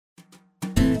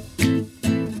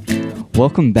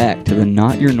Welcome back to the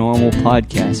Not Your Normal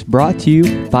podcast, brought to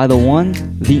you by the one,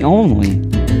 the only,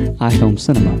 iFilm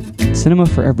Cinema. Cinema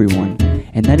for everyone.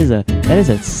 And that is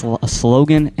a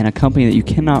slogan and a company that you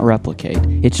cannot replicate.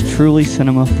 It's truly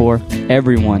cinema for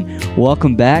everyone.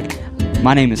 Welcome back.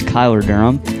 My name is Kyler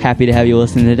Durham. Happy to have you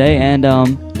listening today. And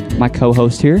my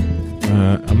co-host here.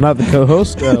 I'm not the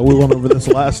co-host. We went over this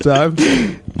last time.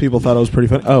 People thought it was pretty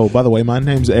funny. Oh, by the way, my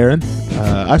name's Aaron.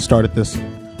 I started this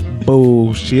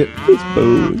bullshit.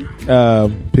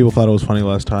 People thought it was funny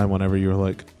last time whenever you were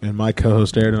like, and my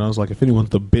co-host Aaron, and I was like, if anyone's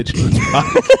the bitch in this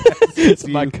podcast, It's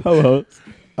my co-host.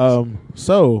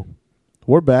 So,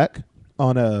 we're back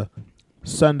on a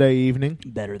Sunday evening.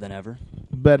 Better than ever.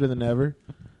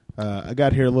 I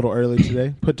got here a little early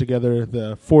today, put together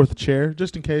the fourth chair,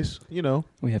 just in case,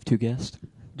 We have two guests.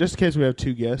 Just in case we have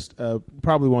two guests.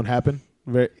 Probably won't happen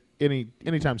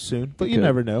anytime soon, but you could.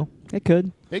 never know. It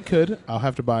could. It could. I'll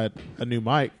have to buy a new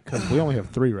mic because we only have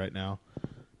 3 right now.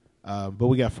 But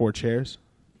we got 4 chairs,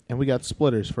 and we got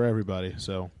splitters for everybody.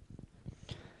 So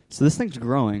this thing's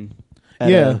growing at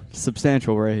a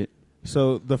substantial rate.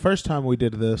 So the first time we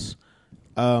did this,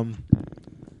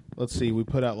 let's see, we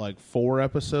put out like 4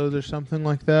 episodes or something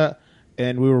like that,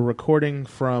 and we were recording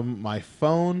from my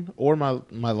phone or my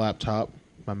laptop,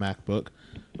 my MacBook,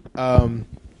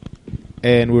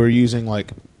 and we were using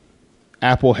like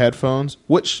Apple headphones,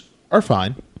 which are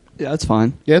fine. Yeah, that's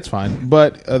fine. Yeah, it's fine,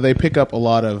 but they pick up a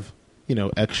lot of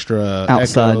extra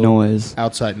Outside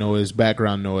noise,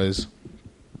 background noise,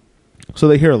 so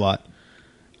they hear a lot.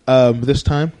 This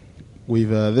time,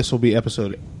 this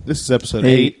is episode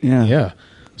 8. Yeah.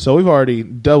 So we've already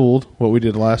doubled what we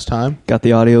did last time. Got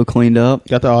the audio cleaned up.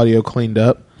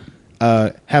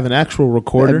 Have an actual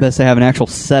recorder. I best say have an actual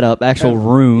setup,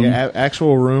 room. Yeah,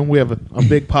 actual room. We have a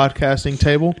big podcasting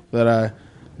table that I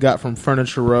got from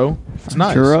Furniture Row. It's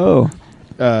nice. Furniture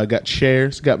Row. Got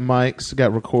chairs, got mics,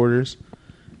 got recorders,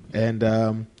 and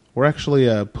we're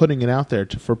actually putting it out there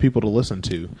for people to listen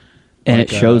to. And it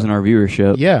shows in our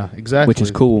viewership. Yeah, exactly. Which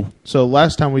is cool. So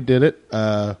last time we did it,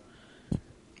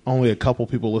 only a couple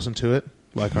people listened to it,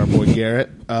 like our boy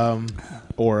Garrett,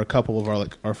 or a couple of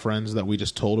our friends that we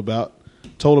just told about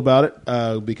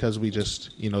it because we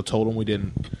just told them we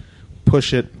didn't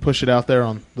push it out there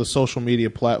on the social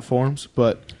media platforms.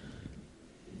 But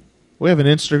we have an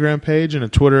Instagram page and a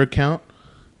Twitter account.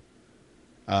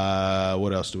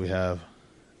 What else do we have?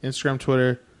 Instagram,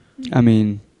 Twitter.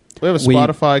 We have a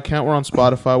Spotify account. We're on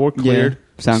Spotify. We're cleared.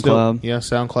 Yeah, SoundCloud.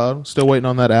 SoundCloud. Still waiting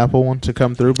on that Apple one to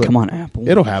come through. But come on, Apple.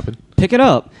 It'll happen. Pick it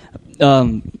up.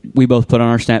 We both put on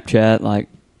our Snapchat, like,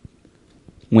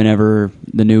 whenever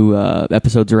the new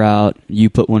episodes are out. You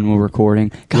put when we're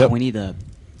recording. God, we need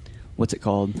what's it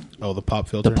called? Oh, the pop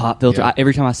filter. The pop filter. Yeah.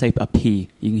 Every time I say a P,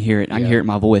 you can hear it. I can hear it in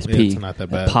my voice. Yeah, P. it's not that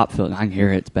bad. Pop filter. I can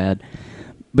hear it. It's bad.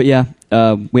 But yeah,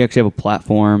 we actually have a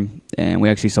platform, and we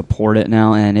actually support it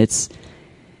now, and it's...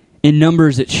 In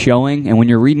numbers, it's showing, and when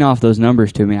you're reading off those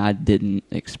numbers to me, I didn't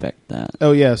expect that.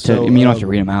 Oh, yeah. So, you don't have to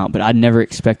read them out, but I never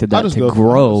expected that to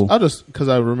grow. I'll just, because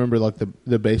I remember like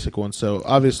the basic ones. So,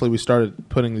 obviously, we started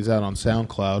putting these out on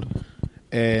SoundCloud,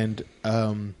 and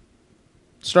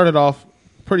started off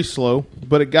pretty slow,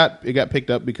 but it got picked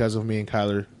up because of me and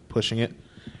Kyler pushing it.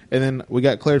 And then we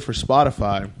got cleared for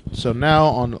Spotify. So, now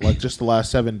on like just the last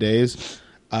 7 days...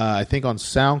 I think on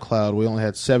SoundCloud we only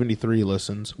had 73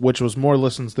 listens, which was more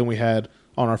listens than we had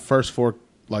on our first 4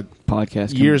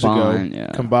 podcasts years combined,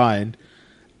 ago combined.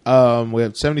 We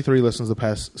have 73 listens the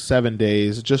past 7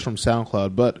 days just from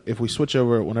SoundCloud. But if we switch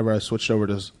over, whenever I switched over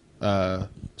to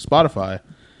Spotify,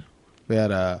 we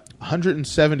had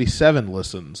 177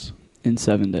 listens in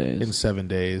 7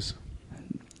 days.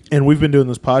 And we've been doing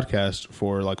this podcast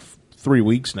for like 3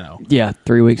 weeks now. Yeah,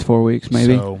 3 weeks, 4 weeks,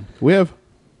 maybe. So we have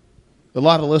a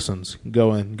lot of listens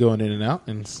going in and out,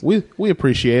 and we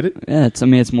appreciate it. Yeah,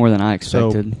 it's more than I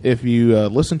expected. So if you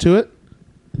listen to it,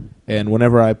 and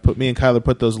whenever me and Kyler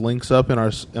put those links up in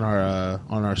our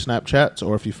on our Snapchats,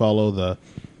 or if you follow the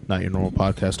Not Your Normal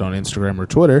podcast on Instagram or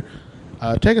Twitter,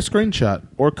 take a screenshot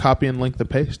or copy and link the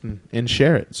paste and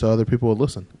share it so other people will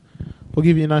listen. We'll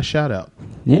give you a nice shout out.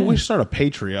 Yeah. We should start a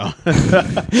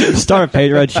Patreon. Start a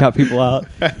Patreon, shout people out.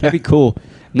 That'd be cool.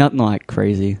 Nothing like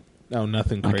crazy. No,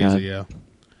 nothing crazy. Yeah,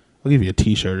 I'll give you a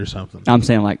T-shirt or something. I'm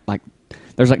saying like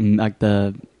there's like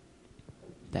the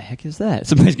heck is that?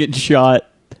 Somebody's getting shot.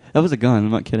 That was a gun.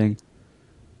 I'm not kidding.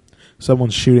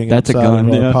 Someone's shooting That's outside a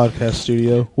gun, of our podcast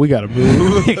studio. We gotta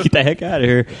move. Get the heck out of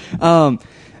here.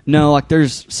 No, like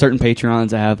there's certain Patreons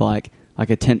that have like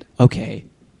a tent. Okay,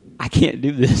 I can't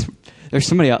do this. There's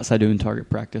somebody outside doing target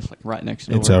practice, like right next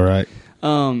door. It's all right.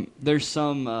 There's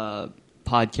some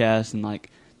podcasts and like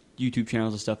YouTube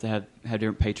channels and stuff that have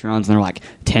different Patreons, and they're like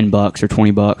 $10 or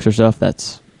 $20 or stuff.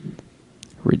 That's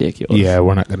ridiculous. Yeah,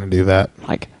 we're not going to do that.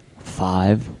 Like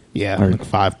 $5. Yeah, or like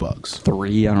 $5.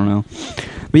 3, I don't know.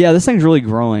 But yeah, this thing's really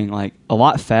growing, like a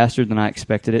lot faster than I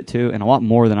expected it to, and a lot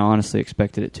more than I honestly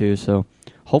expected it to. So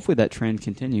hopefully that trend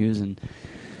continues. And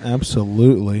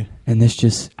absolutely. And this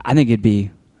just, I think it'd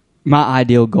be, my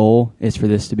ideal goal is for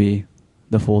this to be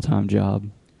the full-time job.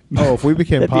 Oh, if we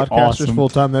became That'd be podcasters awesome.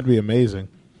 full-time, that'd be amazing.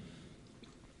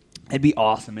 It'd be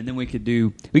awesome. And then we could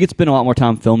spend a lot more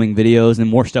time filming videos, and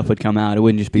more stuff would come out. It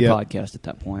wouldn't just be podcast at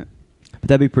that point. But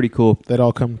that'd be pretty cool. They'd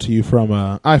all come to you from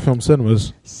iFilm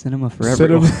Cinemas. Cinema for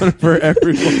everyone. Cinema for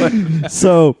everyone.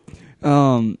 So,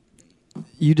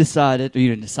 you decided, or you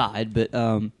didn't decide, but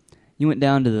you went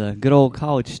down to the good old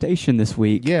College Station this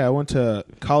week. Yeah, I went to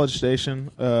College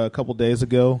Station a couple days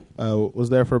ago. Was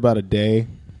there for about a day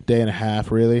and a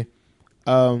half, really.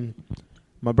 My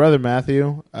brother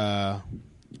Matthew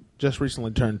just recently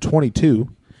turned 22.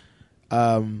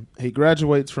 He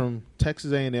graduates from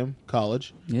Texas A&M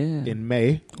College in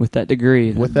May. With that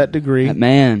degree. That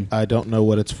man. I don't know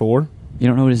what it's for. You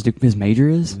don't know what his major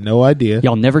is? No idea.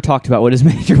 Y'all never talked about what his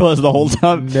major was the whole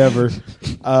time? Never.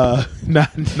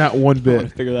 Not one bit. I want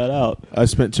to figure that out. We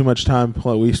spent too much time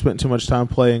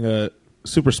playing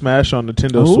Super Smash on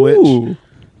Nintendo Switch.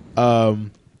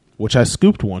 Which I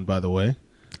scooped one, by the way.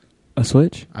 A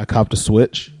Switch? I copped a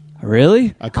Switch.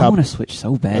 Really? I want a Switch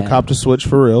so bad. I copped a Switch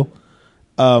for real.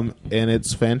 And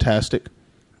it's fantastic.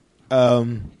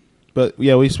 But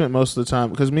yeah, we spent most of the time,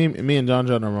 because me and John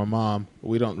and my mom,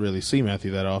 we don't really see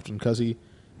Matthew that often because he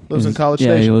lives in College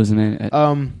Station. Yeah, he lives in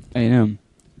A&M.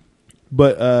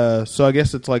 But so I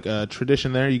guess it's like a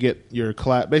tradition there. You get your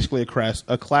basically a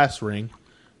class ring,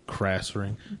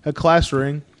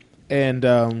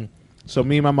 and so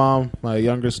me, my mom, my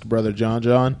youngest brother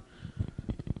John,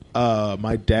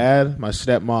 my dad, my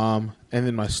stepmom, and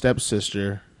then my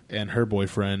stepsister and her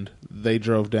boyfriend, they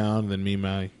drove down. Then me,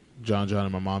 my John,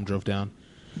 and my mom drove down.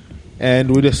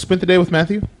 And we just spent the day with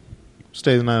Matthew,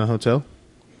 stayed the night in a hotel.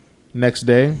 Next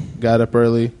day, got up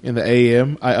early in the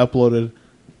a.m. I uploaded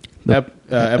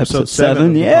episode 7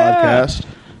 of the podcast.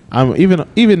 I'm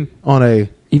even on a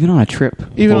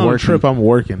trip. I'm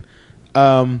working.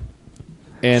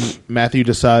 And Matthew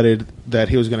decided that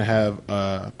he was going to have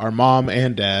our mom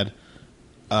and dad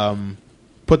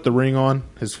put the ring on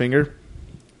his finger.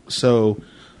 So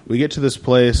we get to this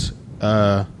place,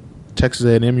 Texas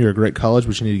A&M. You're a great college,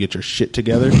 but you need to get your shit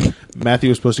together. Matthew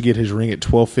was supposed to get his ring at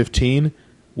 12:15.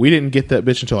 We didn't get that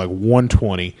bitch until like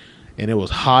 1:20, and it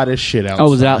was hot as shit outside. Oh,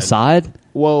 was it outside?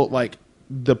 Well, like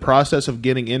the process of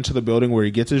getting into the building where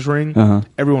he gets his ring,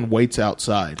 everyone waits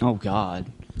outside. Oh,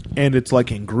 God. And it's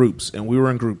like in groups, and we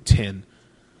were in group 10.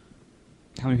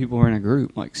 How many people were in a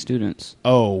group, like students?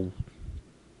 Oh,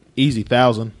 easy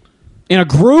 1,000. In a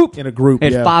group? In a group,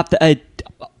 at yeah. 5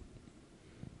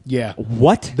 Yeah.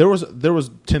 What? There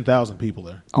was 10,000 people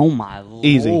there. Oh my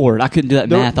Easy. Lord! I couldn't do that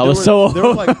math.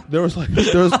 There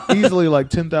was easily like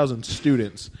 10,000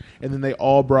 students, and then they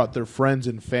all brought their friends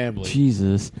and family.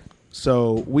 Jesus.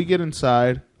 So we get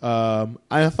inside. I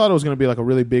thought it was going to be like a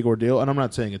really big ordeal, and I'm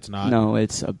not saying it's not. No,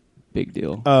 it's a big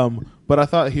deal. But I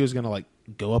thought he was going to like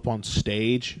go up on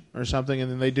stage or something, and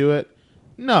then they do it.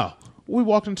 No, we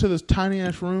walked into this tiny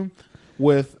ass room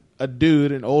with a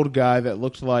dude, an old guy that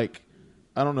looked like,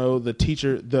 I don't know, the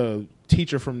teacher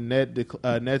from Ned's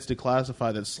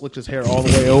Declassified that slicked his hair all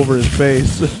the way over his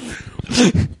face.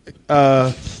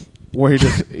 Where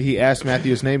he asked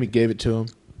Matthew his name, he gave it to him,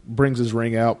 brings his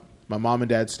ring out. My mom and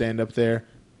dad stand up there.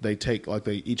 They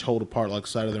each hold apart like the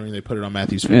side of the ring. They put it on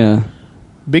Matthew's finger. Yeah.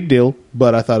 Big deal,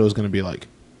 but I thought it was going to be like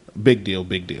big deal.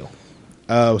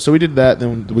 So we did that.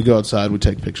 Then we go outside. We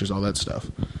take pictures, all that stuff.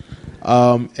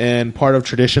 And part of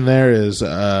tradition there is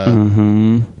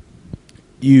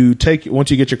you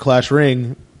once you get your class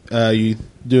ring, you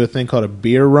do a thing called a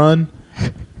beer run.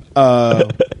 I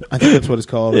think that's what it's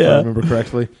called, if I remember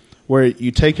correctly. Where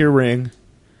you take your ring,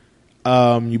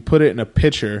 you put it in a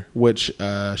pitcher, which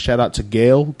shout out to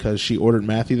Gail because she ordered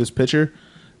Matthew this pitcher.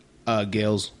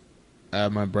 Gail's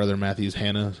my brother Matthew's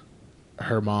Hannah,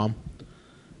 her mom.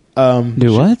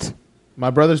 What? My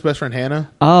brother's best friend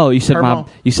Hannah. Oh, you said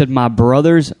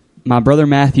my brother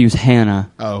Matthew's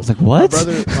Hannah. Oh, I was like, what?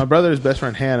 My brother's best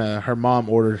friend Hannah. Her mom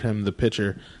ordered him the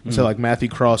pitcher and said like Matthew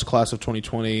Cross, class of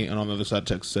 2020, and on the other side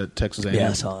Texas A&M. Yeah,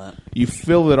 I saw that. You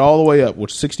fill it all the way up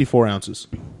with 64 ounces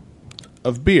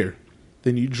of beer.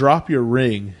 Then you drop your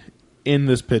ring in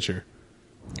this pitcher,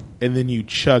 and then you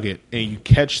chug it, and you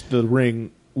catch the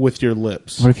ring with your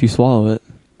lips. What if you swallow it?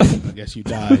 I guess you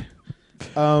die.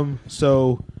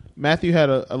 So Matthew had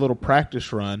a little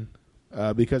practice run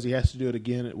because he has to do it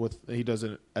again. He does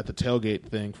it at the tailgate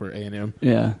thing for A&M.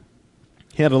 Yeah.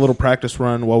 He had a little practice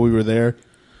run while we were there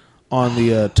on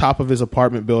the top of his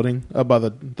apartment building, up by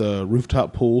the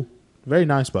rooftop pool. Very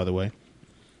nice, by the way.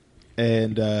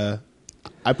 And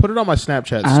I put it on my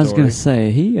Snapchat story. I was going to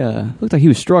say, he looked like he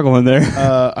was struggling there.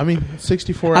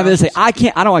 64 I'm going to say, I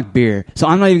don't like beer, so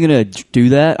I'm not even going to do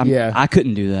that. Yeah. I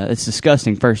couldn't do that. It's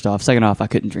disgusting, first off. Second off, I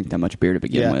couldn't drink that much beer to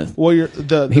begin with. Well,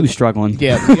 he was struggling.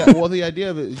 Yeah. Well, the idea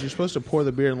of it is you're supposed to pour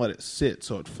the beer and let it sit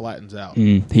so it flattens out.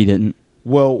 He didn't.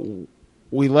 Well,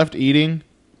 we left eating.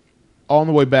 On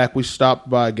the way back, we stopped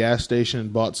by a gas station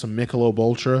and bought some Michelob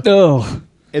Ultra. Oh.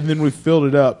 And then we filled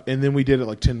it up, and then we did it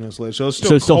like 10 minutes later. So it's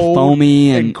still cold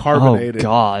foamy and carbonated. Oh,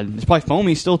 God. It's probably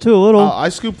foamy still, too, a little. I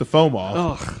scooped the foam off.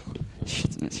 Oh.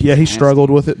 Yeah, he struggled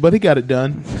with it, but he got it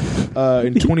done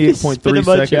in 28.3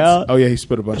 seconds. Out. Oh, yeah, he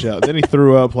spit a bunch out. Then he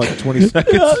threw up like 20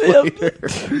 seconds later.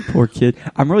 Poor kid.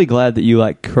 I'm really glad that you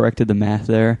corrected the math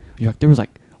there. You're there was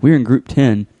we were in group 10,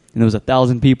 and there was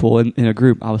 1,000 people in a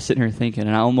group. I was sitting here thinking,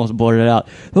 and I almost blurted it out.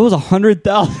 There was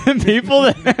 100,000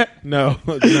 people there. No.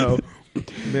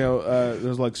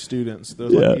 There's students.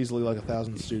 There's easily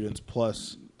 1,000 students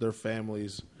plus their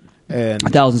families and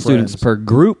 1,000 students per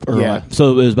group, or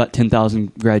so it was about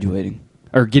 10,000 graduating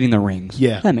or getting the rings.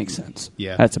 Yeah, that makes sense.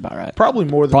 Yeah, that's about right. Probably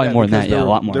more than that. Yeah, a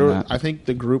lot more than that. I think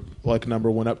the group number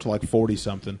went up to 40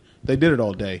 something. They did it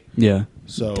all day. Yeah.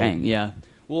 So dang. Yeah.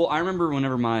 Well, I remember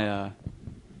whenever my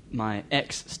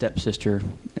ex stepsister,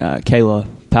 Kayla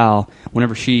Powell,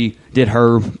 whenever she did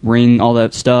her ring, all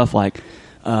that stuff,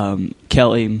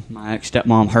 Kelly, my ex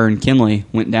stepmom, her and Kinley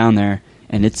went down there,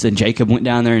 and Jacob went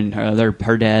down there, and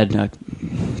her dad,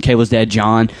 Kayla's dad,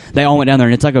 John, they all went down there,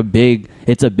 and it's a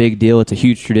big deal. It's a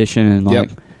huge tradition, and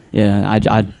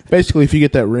I basically, if you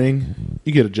get that ring,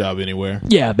 you get a job anywhere.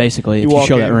 Yeah, basically, if you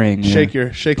show that ring, shake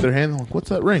their hand, what's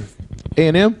that ring?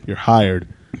 A&M, you're hired.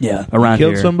 Yeah, around you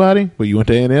here. Killed somebody? Well, you went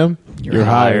to A&M? You're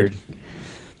hired.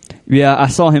 Yeah, I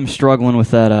saw him struggling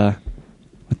with that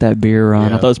beer run.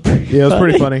 Yeah. I thought it was pretty it was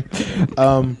pretty funny.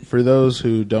 For those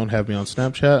who don't have me on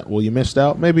Snapchat, well, you missed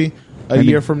out. Maybe a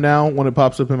year from now, when it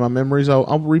pops up in my memories,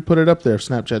 I'll re-put it up there if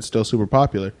Snapchat's still super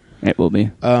popular. It will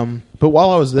be. But while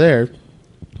I was there,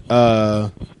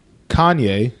 Kanye,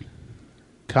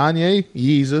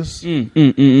 Yeezus.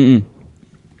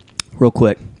 Real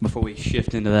quick, before we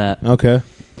shift into that. Okay.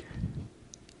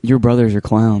 Your brothers are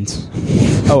clowns.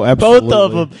 Oh, absolutely. Both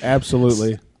of them.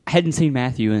 Absolutely. I hadn't seen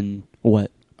Matthew in, what?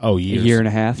 Oh, years. A year and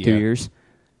a half, 2 years.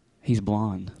 He's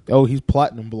blonde. Oh, he's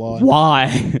platinum blonde.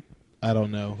 Why? I don't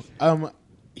know.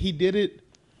 He did it.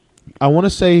 I want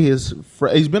to say he's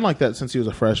been like that since he was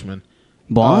a freshman.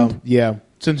 Blonde? Yeah,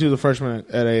 since he was a freshman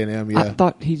at A&M. Yeah, I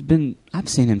thought I've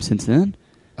seen him since then.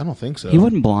 I don't think so. He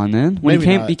wasn't blonde then. When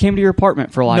he came to your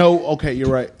apartment for No, okay,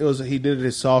 you're right. He did it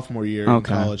his sophomore year in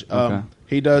college. Okay.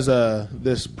 He does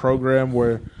this program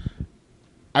where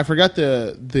I forgot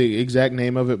the exact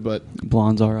name of it, but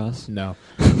Blondes Are Us. No,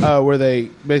 where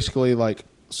they basically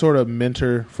sort of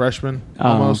mentor freshmen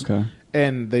almost,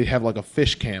 and they have a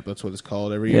fish camp. That's what it's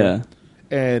called every year.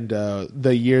 Yeah. And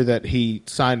the year that he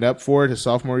signed up for it, his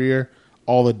sophomore year,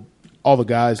 all the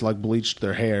guys bleached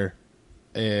their hair,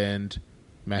 and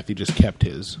Matthew just kept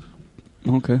his.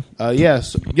 Okay.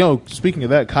 Yes. Speaking of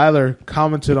that, Kyler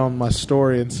commented on my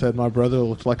story and said my brother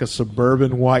looks like a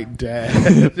suburban white dad.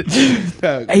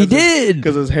 He did!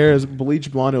 Because his hair is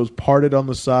bleached blonde. It was parted on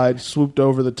the side, swooped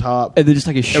over the top. And then just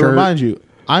his shirt. And remind you,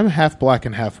 I'm half black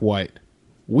and half white.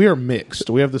 We are mixed.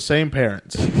 We have the same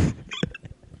parents.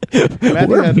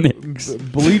 Matthew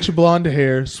had bleach blonde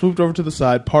hair, swooped over to the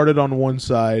side, parted on one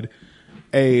side,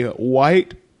 a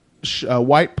white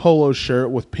polo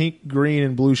shirt with pink, green,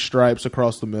 and blue stripes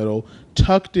across the middle,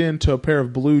 tucked into a pair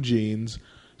of blue jeans,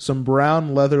 some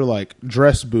brown leather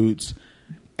dress boots,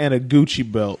 and a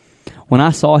Gucci belt. When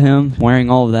I saw him wearing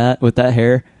all of that with that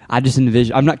hair, I just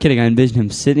envisioned, I'm not kidding, I envisioned him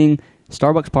sitting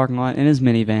Starbucks parking lot in his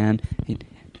minivan,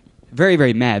 very,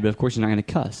 very mad, but of course he's not going to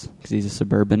cuss because he's a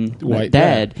suburban white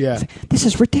dad. Yeah. This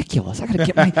is ridiculous. I got to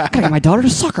get my daughter to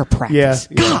soccer practice.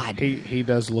 Yeah, God, he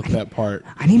does look that part.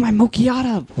 I need my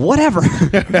mochiata, whatever.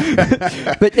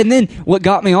 And then what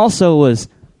got me also was,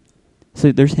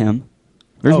 so there's him,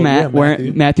 there's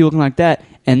Matthew looking like that,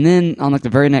 and then on the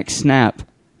very next snap,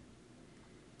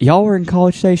 y'all were in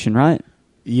College Station, right?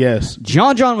 Yes.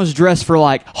 John was dressed for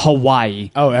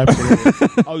Hawaii. Oh,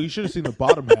 absolutely. Oh, you should have seen the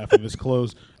bottom half of his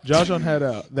clothes. John had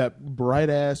that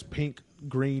bright ass pink,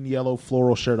 green, yellow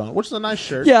floral shirt on, which is a nice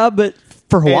shirt. Yeah, but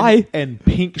for Hawaii. And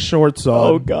pink shorts on.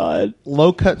 Oh, God.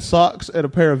 Low cut socks and a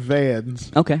pair of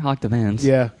Vans. Okay, I like the Vans.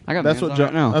 Yeah. I got that's Vans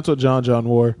what John. That's what John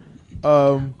wore.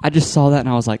 I just saw that and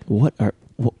I was like, what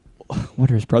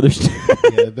What are his brothers?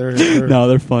 Yeah, they're no,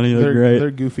 they're funny. They're great.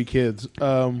 They're goofy kids.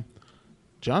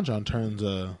 John turns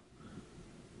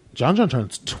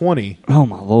 20. Oh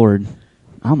my lord,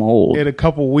 I'm old. In a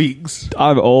couple weeks.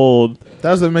 I'm old. How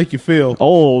does that make you feel?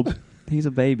 Old. He's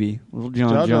a baby. Little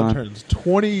John. Turns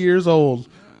 20 years old.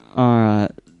 All right.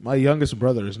 My youngest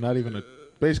brother is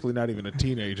basically not even a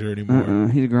teenager anymore.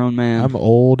 He's a grown man. I'm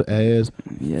old as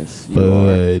yes,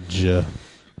 fudge. All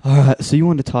right. So you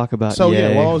wanted to talk about? So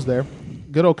yeah, while I was there,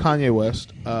 good old Kanye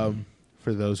West.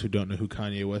 For those who don't know who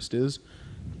Kanye West is,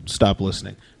 stop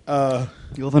listening. You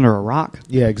live under a rock?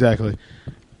 Yeah, exactly.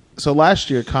 So last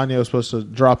year, Kanye was supposed to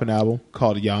drop an album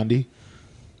called Yandi.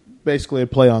 Basically a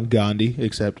play on Gandhi,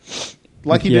 except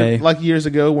like he did like years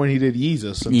ago when he did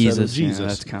Yeezus instead of Jesus. Yeah,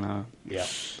 that's kind of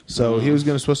So he was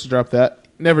supposed to drop that.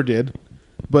 Never did,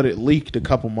 but it leaked a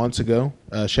couple months ago.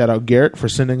 Shout out Garrett for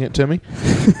sending it to me.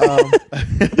 He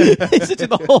sent you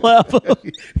the whole album.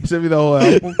 He sent me the whole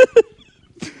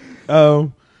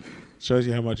album. Shows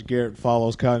you how much Garrett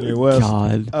follows Kanye West.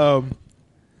 God.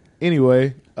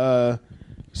 Anyway,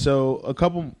 so a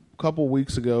couple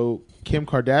weeks ago, Kim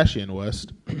Kardashian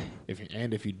West,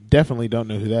 if you definitely don't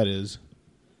know who that is.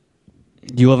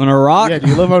 Do you live under a rock? Yeah, do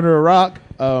you live under a rock?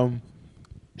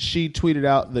 She tweeted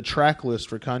out the track list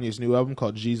for Kanye's new album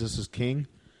called Jesus is King,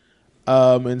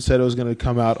 and said it was going to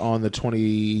come out on the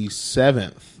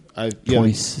 27th.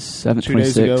 27th, 2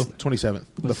 days ago, 27th.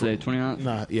 What's today, 29th?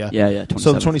 Nah, yeah. Yeah, 27th.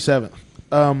 So the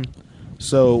 27th.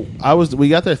 So we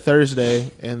got there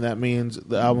Thursday, and that means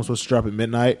the album's supposed to drop at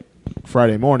midnight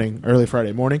early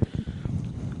Friday morning.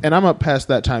 And I'm up past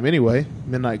that time anyway.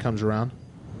 Midnight comes around.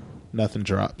 Nothing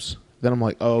drops. Then I'm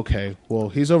like, oh, okay, well,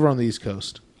 he's over on the East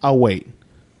Coast. I'll wait.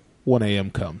 1 a.m.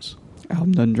 comes.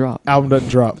 Album doesn't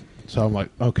drop. So I'm like,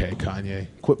 okay, Kanye,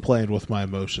 quit playing with my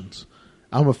emotions.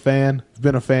 I'm a fan. I've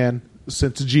been a fan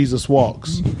since Jesus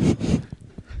Walks.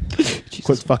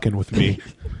 Quit fucking with me.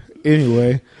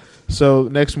 Anyway, so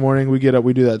next morning we get up,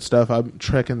 we do that stuff. I'm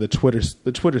checking the Twitter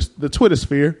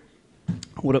sphere.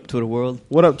 What up, Twitter world?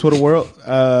 What up, Twitter world?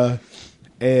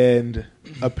 And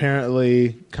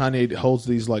apparently Kanye holds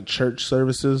these like church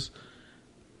services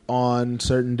on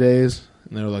certain days,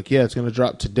 and they were like, yeah, it's going to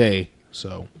drop today.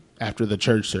 So after the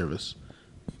church service.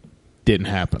 Didn't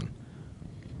happen.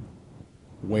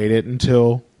 Waited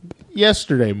until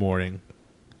yesterday morning.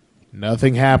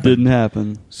 Nothing happened. Didn't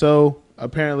happen. So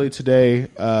apparently today,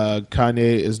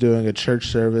 Kanye is doing a church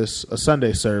service, a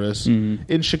Sunday service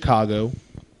in Chicago,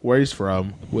 where he's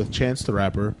from, with Chance the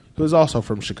Rapper, who is also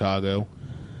from Chicago.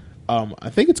 I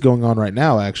think it's going on right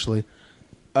now, actually.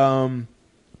 And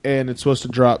it's supposed to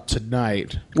drop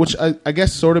tonight, which I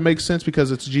guess sort of makes sense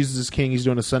because it's Jesus is King. He's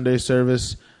doing a Sunday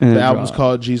service. And the album's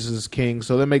called Jesus is King,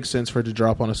 so that makes sense for it to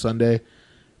drop on a Sunday.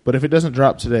 But if it doesn't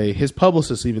drop today, his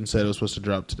publicist even said it was supposed to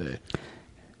drop today.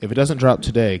 If it doesn't drop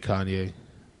today, Kanye,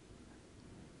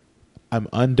 I'm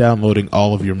undownloading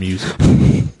all of your music.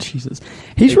 Jesus.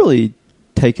 He's really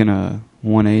taken a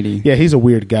 180. Yeah, he's a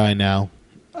weird guy now.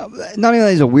 Not only that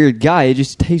he's a weird guy,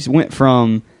 he went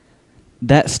from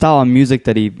that style of music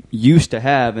that he used to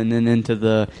have and then into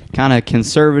the kind of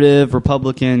conservative,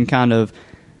 Republican, kind of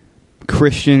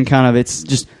Christian, kind of, it's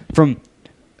just from,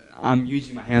 I'm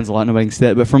using my hands a lot, nobody can see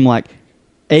that, but from like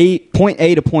point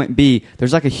A to point B,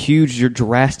 there's like a huge,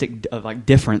 drastic like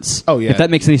difference. Oh yeah, if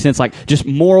that makes any sense, like just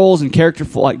morals and character,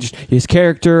 like just his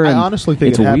character. And I honestly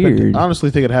think it's it happened. Weird. I honestly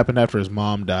think it happened after his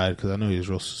mom died because I know he was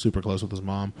real super close with his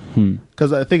mom.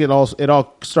 Because I think it all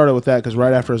started with that because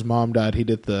right after his mom died, he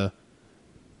did the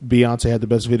Beyonce had the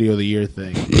best video of the year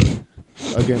thing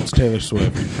against Taylor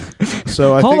Swift.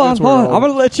 So I think that's where I'm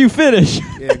going to let you finish.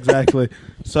 Yeah, exactly.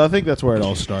 So I think that's where it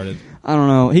all started. I don't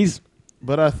know.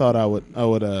 But I thought I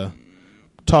would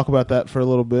talk about that for a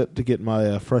little bit to get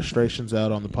my frustrations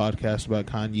out on the podcast about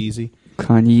Kanye.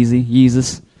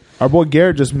 Yeezus. Our boy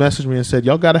Garrett just messaged me and said,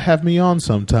 y'all got to have me on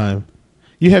sometime.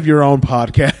 You have your own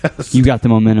podcast. You got the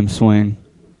momentum swing.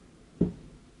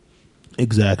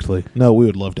 Exactly. No, we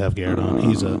would love to have Garrett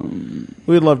on.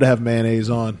 We would love to have Mayonnaise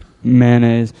on.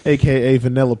 Mayonnaise. A.K.A.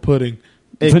 Vanilla Pudding.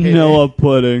 Vanilla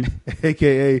Pudding.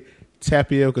 A.K.A.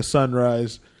 Tapioca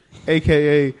Sunrise.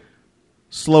 A.K.A.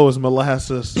 Slow as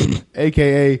Molasses.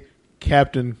 A.K.A.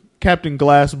 Captain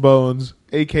Glass Bones.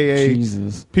 A.K.A.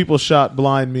 Jesus. People Shot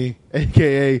Blind Me.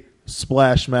 A.K.A.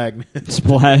 Splash Magnet.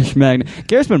 Splash Magnet.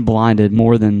 Garrett's been blinded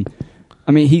more than...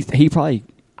 I mean, he probably...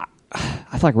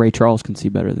 I feel like Ray Charles can see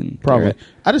better than probably. Garrett.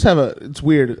 I just have it's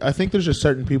weird. I think there's just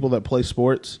certain people that play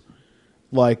sports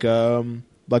like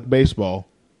baseball.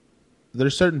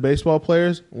 There's certain baseball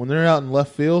players, when they're out in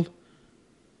left field,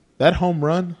 that home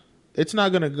run, it's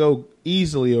not going to go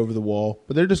easily over the wall,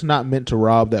 but they're just not meant to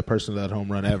rob that person of that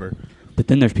home run ever. But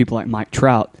then there's people like Mike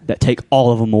Trout that take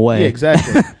all of them away. Yeah,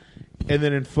 exactly. And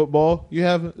then in football, you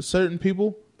have certain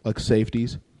people like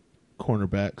safeties,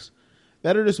 cornerbacks,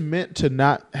 that are just meant to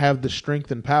not have the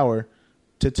strength and power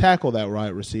to tackle that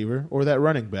wide receiver or that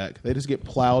running back. They just get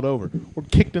plowed over or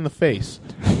kicked in the face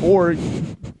or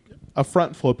a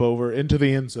front flip over into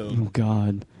the end zone. Oh,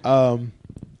 God.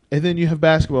 And then you have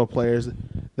basketball players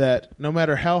that no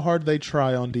matter how hard they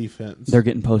try on defense, They're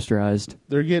getting posterized.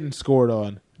 they're getting scored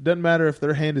on. Doesn't matter if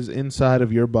their hand is inside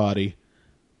of your body.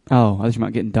 Oh, I was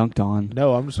about getting dunked on.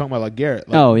 No, I'm just talking about like Garrett.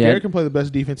 Like, Oh, yeah. Garrett can play the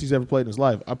best defense he's ever played in his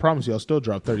life. I promise you, I'll still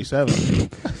drop 37.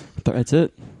 That's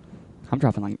it. I'm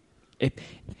dropping like...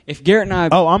 If Garrett and I...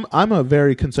 Oh, I'm a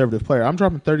very conservative player. I'm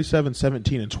dropping 37,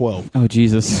 17, and 12. Oh,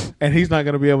 Jesus. And he's not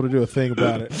going to be able to do a thing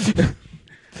about it.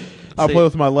 I'll play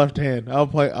with my left hand. I'll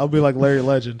be like Larry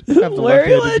Legend. Have the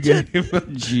Larry left-handed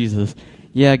game. Jesus.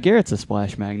 Yeah, Garrett's a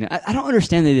splash magnet. I don't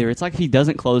understand that either. It's like if he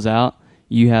doesn't close out,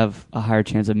 you have a higher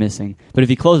chance of missing. But if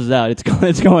he closes out, it's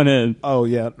going in. Oh,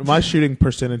 yeah. My shooting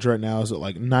percentage right now is at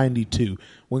like 92.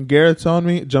 When Garrett's on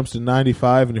me, it jumps to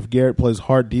 95. And if Garrett plays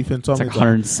hard defense on It's me,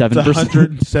 like 107%. It's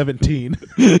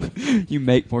 117. You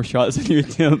make more shots than you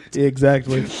attempt.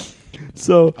 Exactly.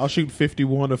 So I'll shoot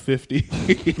 51 of 50.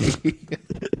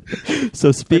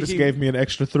 So They just gave me an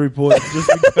extra 3 points. Just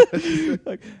because.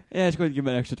 yeah, it's going to give him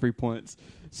an extra 3 points.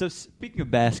 So speaking of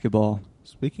basketball,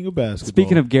 Speaking of basketball.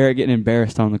 speaking of Garrett getting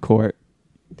embarrassed on the court,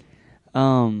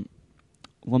 LaMelo,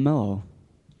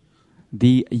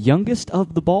 the youngest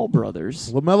of the Ball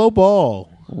brothers, LaMelo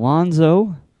Ball.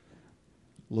 Lonzo,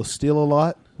 Will steal a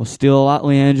lot. will steal a lot,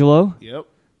 LiAngelo, Yep.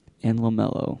 and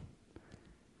LaMelo.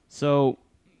 So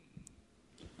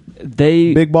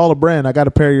they Big Baller Brand, I got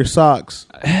a pair of your socks.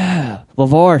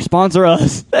 LeVar, sponsor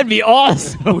us. That'd be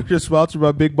awesome. We're just sponsored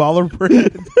by Big Baller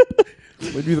Brand.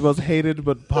 We'd be the most hated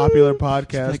but popular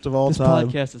podcast of all this time.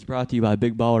 This podcast is brought to you by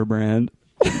Big Baller Brand.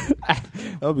 That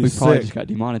would be We probably sick. just got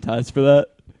demonetized for that.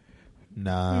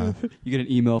 Nah. You get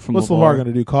an email from What's LeVar. LeVar going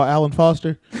to do? Call Alan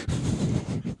Foster?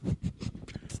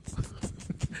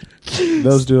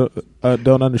 Those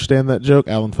don't understand that joke.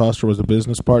 Alan Foster was a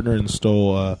business partner and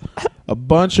stole a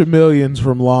bunch of millions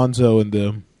from Lonzo and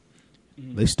them.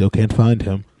 They still can't find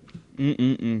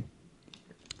him.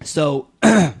 So,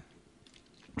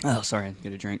 oh, sorry, I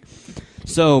get a drink.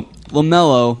 So,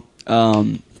 LaMelo,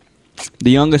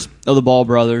 the youngest of the Ball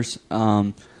brothers,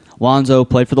 Lonzo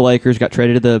played for the Lakers, got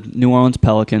traded to the New Orleans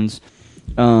Pelicans.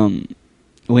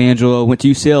 LiAngelo went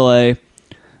to UCLA.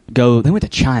 They went to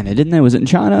China, didn't they? Was it in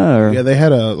China? Or? Yeah, they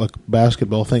had a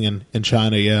basketball thing in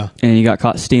China, yeah. And he got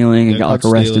caught stealing and got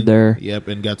arrested there. Yep,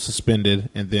 and got suspended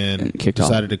and then And kicked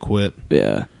decided to quit.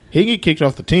 Yeah. He didn't get kicked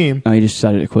off the team. No, he just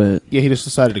decided to quit. Yeah, he just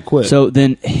decided to quit. So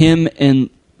then him and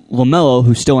LaMelo,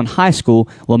 who's still in high school,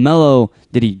 LaMelo,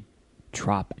 did he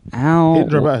drop out? He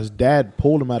didn't drop out. His dad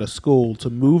pulled him out of school to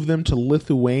move them to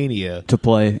Lithuania To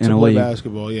play in to a play league.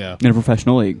 basketball, yeah. In a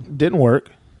professional league. Didn't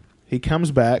work. He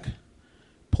comes back,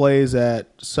 plays at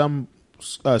some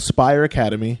Spire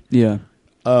Academy. Yeah.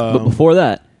 But before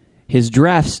that, his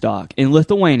draft stock in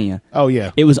Lithuania, Oh,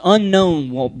 yeah. it was unknown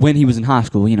when he was in high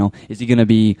school. You know, is he going to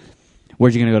be,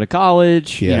 where's he going to go to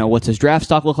college? Yeah. You know, what's his draft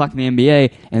stock look like in the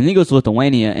NBA? And then he goes to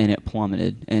Lithuania and it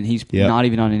plummeted. And he's not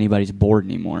even on anybody's board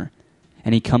anymore.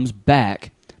 And he comes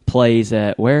back, plays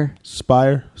at where?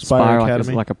 Spire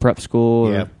Academy. Like a prep school,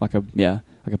 Yeah. or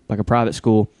like a private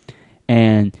school.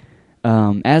 And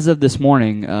as of this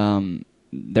morning,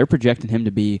 they're projecting him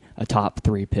to be a top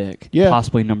 3 pick,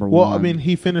 possibly number 1. Well, I mean,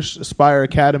 he finished Spire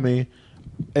Academy,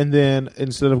 and then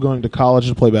instead of going to college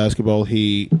to play basketball,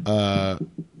 he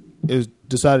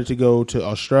decided to go to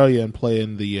Australia and play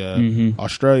in the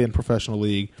Australian Professional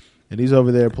League. And he's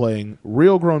over there playing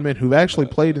real grown men who've actually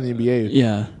played in the NBA.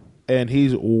 Yeah. And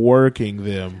he's working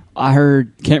them. I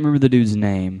can't remember the dude's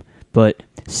name, but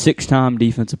 6-time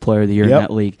Defensive Player of the Year in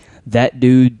that league. That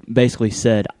dude basically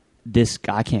said, this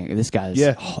guy's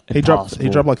impossible. He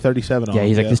dropped like 37 on him. Yeah,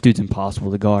 he's like, this dude's impossible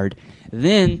to guard.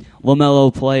 Then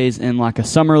LaMelo plays in like a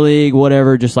summer league,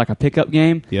 whatever, just like a pickup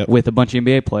game with a bunch of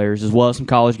NBA players as well as some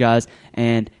college guys.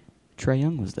 And Trae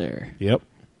Young was there. Yep.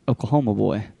 Oklahoma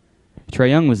boy. Trae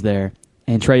Young was there.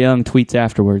 And Trae Young tweets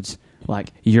afterwards,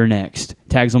 like, you're next.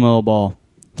 Tags LaMelo Ball.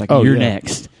 It's like, you're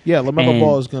next. Yeah, LaMelo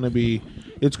Ball is going to be...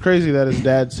 It's crazy that his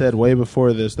dad said way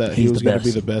before this that he was going to be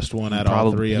the best one out of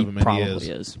all 3 of them, and he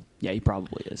is. Yeah, he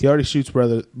probably is. He already shoots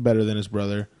better than his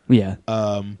brother. Yeah.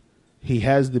 He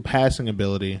has the passing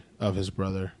ability of his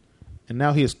brother, and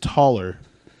now he is taller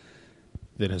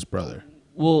than his brother.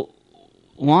 Well,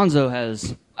 Lonzo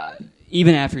has,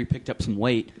 even after he picked up some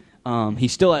weight, He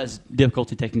still has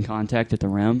difficulty taking contact at the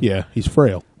rim. Yeah, he's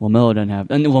frail. LaMelo doesn't have,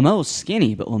 and LaMelo's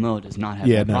skinny, but LaMelo does not have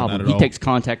that no, problem. not at He all. takes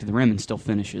contact at the rim and still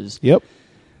finishes. Yep.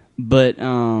 But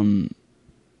Trae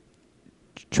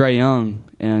Young,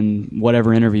 and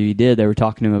whatever interview he did, they were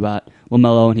talking to him about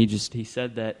LaMelo, and he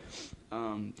said that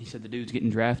he said the dude's getting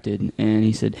drafted, and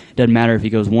he said it doesn't matter if he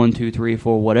goes 1, 2, 3,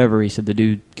 4, whatever. He said the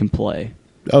dude can play.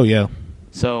 Oh yeah.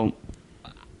 So,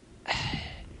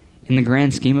 in the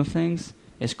grand scheme of things,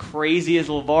 as crazy as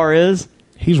LeVar is,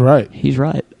 He's right. he's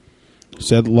right.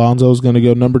 Said Lonzo's going to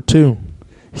go number 2.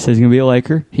 He says he's going to be a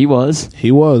Laker. He was.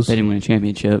 He was. They didn't win a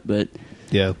championship, but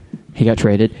Yeah. he got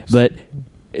traded. But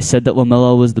it said that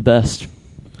LaMelo was the best.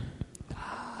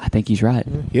 I think he's right.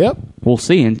 Yep. We'll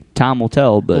see, and time will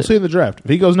tell. But We'll see in the draft. If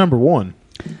he goes number 1,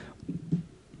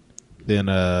 then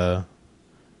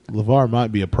LeVar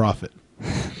might be a prophet.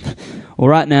 Well,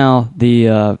 right now,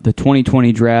 the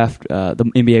 2020 draft,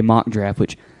 the NBA mock draft,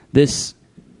 which these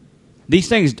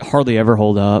things hardly ever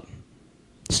hold up.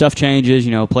 Stuff changes,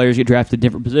 players get drafted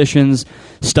different positions.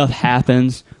 Stuff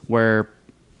happens where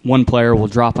one player will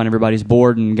drop on everybody's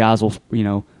board and guys will,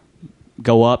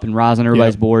 go up and rise on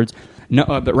everybody's boards. No,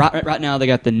 but right now they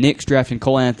got the Knicks drafting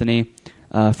Cole Anthony,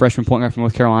 freshman point guard from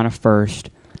North Carolina first.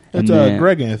 That's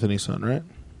Greg Anthony's son, right?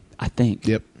 I think.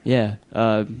 Yep. Yeah.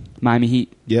 Miami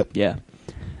Heat. Yep. Yeah.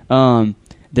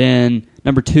 Then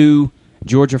number 2,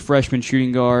 Georgia freshman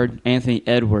shooting guard Anthony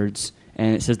Edwards,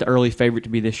 and it says the early favorite to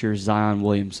be this year is Zion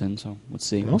Williamson. So let's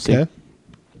see. Okay.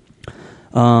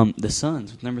 The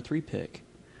Suns with number 3 pick,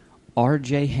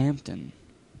 R.J. Hampton.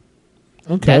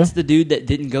 Okay. That's the dude that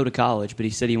didn't go to college, but he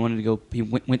said he wanted to go. He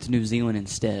went to New Zealand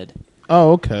instead.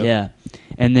 Oh, okay. Yeah.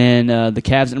 And then the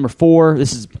Cavs at number 4.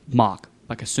 This is mock,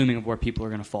 like assuming of where people are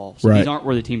going to fall. So these aren't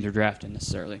where the teams are drafting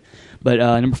necessarily. But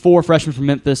number 4, freshman from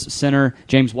Memphis, center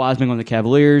James Wiseman on the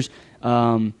Cavaliers.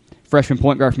 Freshman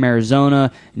point guard from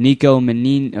Arizona, Nico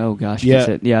Manine. Oh gosh,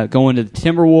 going to the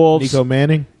Timberwolves. Nico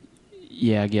Manning.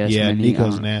 Yeah, I guess. Yeah, Manine,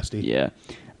 Nico's nasty. Yeah.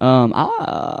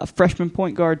 Freshman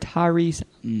point guard Tyrese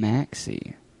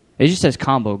Maxey. It just says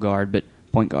combo guard, but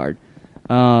point guard.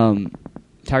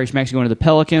 Tyrese Maxey going to the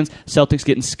Pelicans. Celtics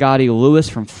getting Scotty Lewis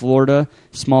from Florida,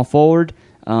 small forward.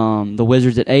 The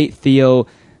Wizards at 8. Theo,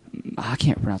 I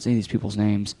can't pronounce any of these people's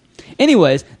names.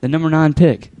 Anyways, the number 9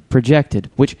 pick projected,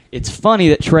 which it's funny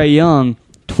that Trae Young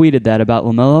tweeted that about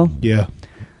LaMelo. Yeah.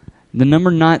 The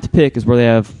number 9th pick is where they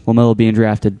have LaMelo being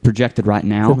drafted, projected right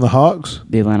now. From the Hawks?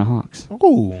 The Atlanta Hawks.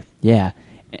 Oh. Yeah.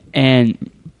 And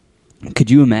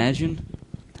could you imagine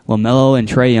LaMelo and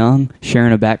Trae Young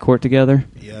sharing a backcourt together?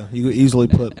 Yeah, you could easily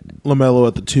put LaMelo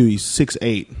at the 2. He's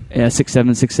 6'8". Yeah,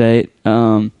 6'7",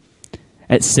 6'8".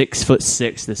 At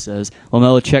 6'6", this says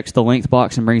LaMelo checks the length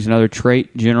box and brings another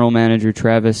trait. General manager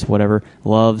Travis, whatever,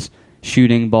 loves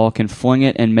shooting. Ball can fling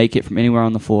it and make it from anywhere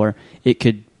on the floor. It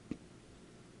can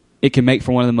make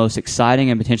for one of the most exciting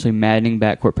and potentially maddening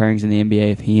backcourt pairings in the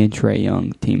NBA if he and Trae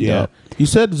Young teamed up. You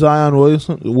said Zion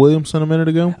Williamson a minute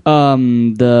ago?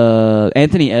 The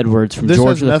Anthony Edwards from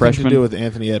Georgia, the freshman. This has nothing to do with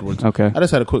Anthony Edwards. Okay. I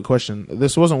just had a quick question.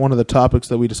 This wasn't one of the topics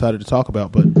that we decided to talk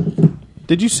about, but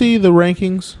did you see the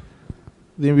rankings?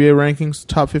 The NBA rankings,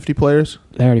 top 50 players?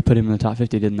 They already put him in the top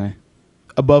 50, didn't they?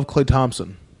 Above Klay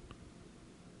Thompson.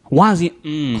 Why is he?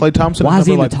 Klay Thompson. Why is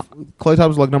he in like, the top? Klay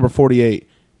Thompson's like number 48.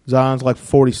 Zion's like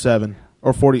 47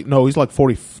 or 40. No, he's like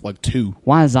 42.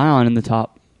 Why is Zion in the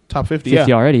top 50?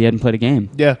 50 already? He hadn't played a game.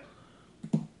 Yeah.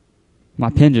 My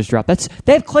pen just dropped.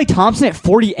 They have Klay Thompson at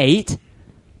 48.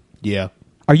 Yeah.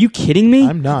 Are you kidding me?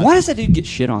 I'm not. Why does that dude get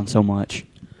shit on so much?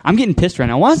 I'm getting pissed right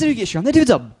now. Why does that dude get shit on? That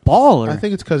dude's a baller. I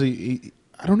think it's because he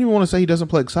I don't even want to say he doesn't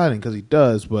play exciting because he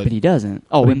does, but he doesn't.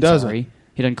 Oh, he I'm doesn't. sorry.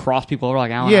 He doesn't cross people over like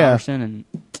Allen Iverson and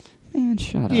man,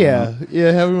 shut up. Yeah,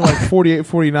 have him like 48,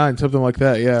 49, something like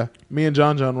that. Yeah, me and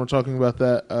John were talking about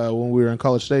that when we were in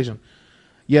College Station.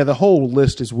 Yeah, the whole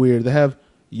list is weird. They have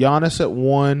Giannis at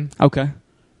 1. Okay,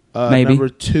 maybe number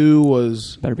 2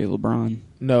 was better be LeBron.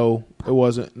 No, it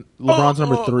wasn't. LeBron's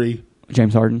number 3.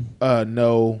 James Harden.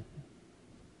 No.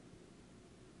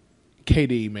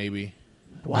 KD maybe.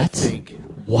 What? I think.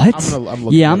 What?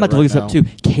 I'm about to look this up too.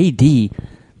 KD.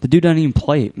 The dude doesn't even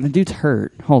play. The dude's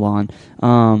hurt. Hold on.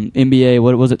 NBA,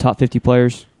 what was it, top 50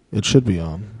 players? It should be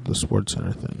on the Sports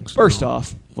Center things. First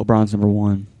off, LeBron's number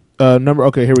 1.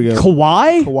 Okay, here we go.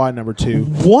 Kawhi? Kawhi number 2.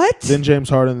 What? Then James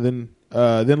Harden, then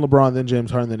LeBron, then James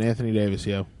Harden, then Anthony Davis,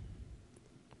 yeah.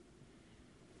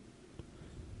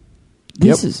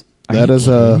 This is... That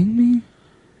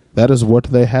is what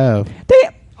they have.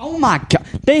 Oh my God!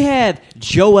 They have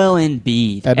Joel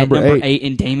Embiid at number 8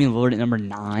 and Damian Lillard at number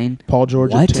 9. Paul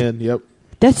George what? at 10. Yep.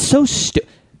 That's so stupid.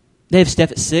 They have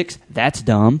Steph at 6. That's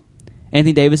dumb.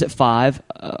 Anthony Davis at 5.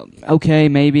 Okay,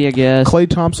 maybe, I guess. Klay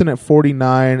Thompson at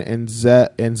 49 and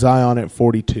Zion at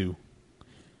 42.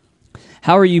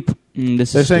 How are you... They're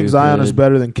saying Zion is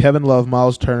better than Kevin Love,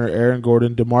 Miles Turner, Aaron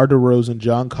Gordon, DeMar DeRozan,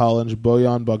 John Collins,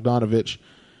 Bojan Bogdanovic,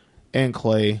 and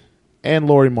Klay, and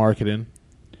Lauri Markkanen.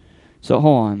 So,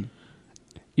 hold on.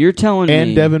 You're telling me...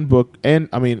 And Devin Book...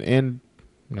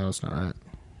 No, it's not right.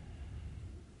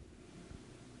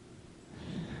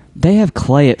 They have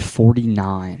Klay at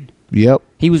 49. Yep.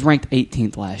 He was ranked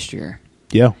 18th last year.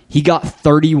 Yeah. He got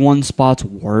 31 spots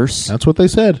worse. That's what they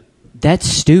said. That's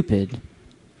stupid.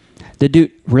 The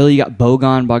dude, really, you got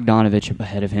Bojan Bogdanovic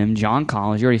ahead of him. John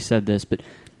Collins, you already said this, but...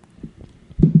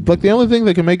 Like, the only thing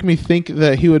that can make me think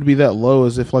that he would be that low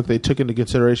is if, like, they took into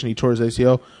consideration he tore his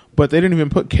ACL, but they didn't even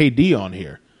put KD on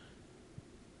here.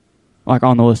 Like,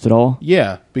 on the list at all?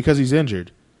 Yeah, because he's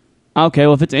injured. Okay,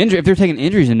 well, if they're taking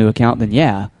injuries into account, then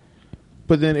yeah.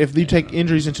 But then if you take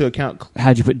injuries into account...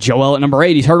 How'd you put Joel at number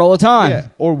 8? He's hurt all the time. Yeah,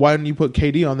 or why didn't you put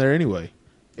KD on there anyway?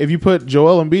 If you put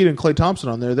Joel Embiid and Klay Thompson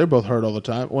on there, they're both hurt all the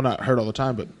time. Well, not hurt all the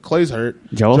time, but Klay's hurt.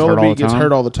 Joel Embiid gets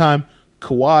hurt all the time.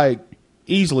 Kawhi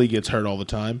easily gets hurt all the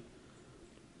time.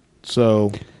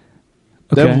 So,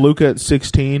 they have Luka at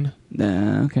 16.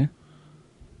 Okay.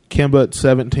 Kemba at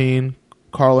 17.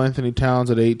 Karl Anthony Towns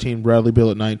at 18. Bradley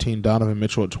Beal at 19. Donovan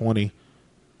Mitchell at 20.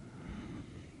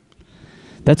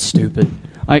 That's stupid.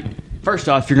 Like, first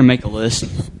off, if you're going to make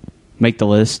the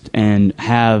list and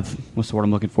have, what's the word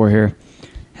I'm looking for here?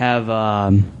 Have,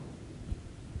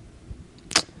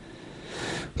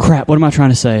 crap, what am I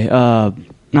trying to say?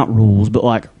 Not rules, but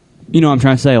like, you know what I'm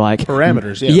trying to say? Like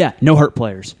parameters, yeah. Yeah, no hurt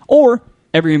players. Or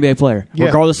every NBA player,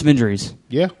 regardless of injuries.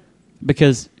 Yeah.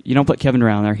 Because you don't put Kevin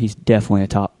Durant there, he's definitely a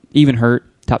top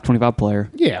 25 player.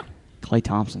 Yeah. Klay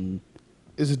Thompson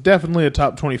is definitely a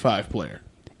top 25 player.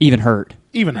 Even hurt,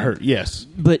 yes.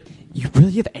 But you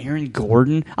really have Aaron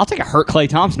Gordon? I'll take a hurt Klay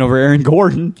Thompson over Aaron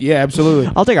Gordon. Yeah,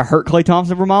 absolutely. I'll take a hurt Klay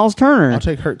Thompson over Miles Turner. I'll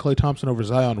take hurt Klay Thompson over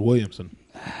Zion Williamson.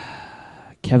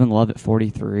 Kevin Love at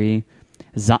 43.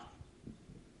 They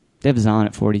have Zion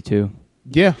at 42.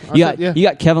 Yeah. You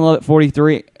got Kevin Love at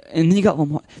 43. And then you got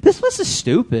Lamar. This list is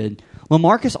stupid.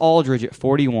 LaMarcus Aldridge at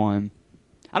 41.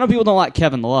 I know people don't like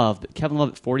Kevin Love, but Kevin Love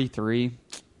at 43.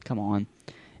 Come on.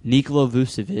 Nikola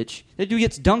Vucevic. That dude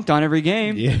gets dunked on every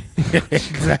game. Yeah,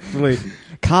 exactly.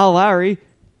 Kyle Lowry.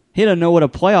 He doesn't know what a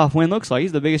playoff win looks like.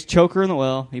 He's the biggest choker in the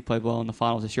world. He played well in the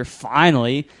finals this year.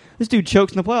 Finally. This dude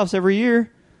chokes in the playoffs every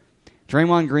year.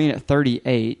 Draymond Green at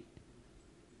 38.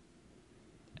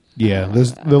 Yeah,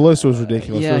 the list was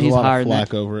ridiculous. Yeah, There's he's a lot higher of than flack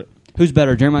that. over it. Who's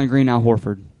better, Draymond Green or Al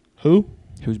Horford? Who?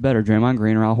 Who's better, Draymond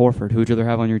Green or Al Horford? Who would you rather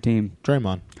have on your team?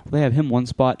 Draymond. They have him one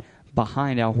spot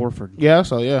behind Al Horford. Yeah,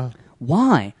 so yeah.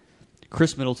 Why?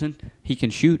 Chris Middleton, he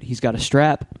can shoot. He's got a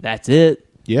strap. That's it.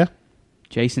 Yeah.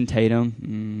 Jason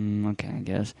Tatum, okay, I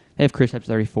guess. They have Chris at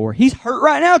 34. He's hurt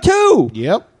right now, too.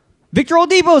 Yep. Victor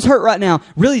Oladipo is hurt right now.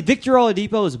 Really, Victor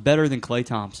Oladipo is better than Klay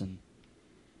Thompson.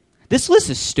 This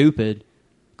list is stupid.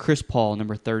 Chris Paul,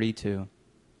 number 32.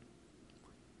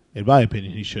 In my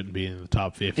opinion, he shouldn't be in the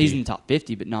top 50. He's in the top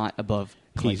 50, but not above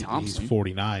Klay Thompson. He's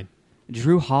 49. They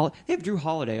have Drew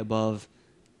Holiday above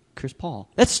Chris Paul.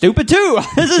 That's stupid too.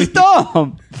 This is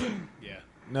dumb. Yeah.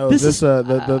 No,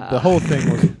 the whole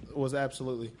thing was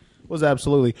absolutely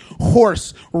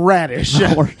horseradish.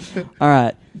 All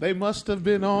right. They must have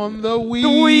been on the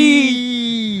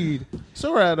weed.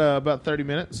 So we're at about 30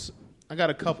 minutes. I got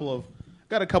a couple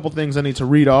things I need to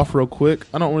read off real quick.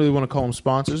 I don't really want to call them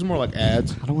sponsors. More like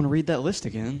ads. I don't want to read that list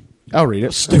again. I'll read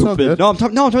it. Stupid. No, I'm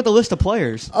talking about the list of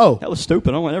players. Oh. That was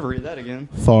stupid. I don't want to ever read that again.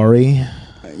 Sorry.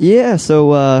 Yeah,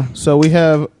 so we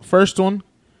have first one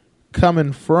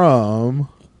coming from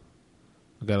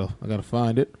I gotta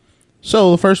find it.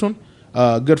 So the first one,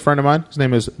 a good friend of mine, his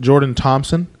name is Jordan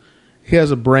Thompson. He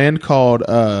has a brand called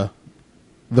The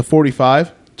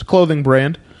 45. It's a clothing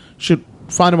brand. Should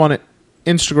find him on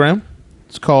Instagram.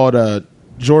 It's called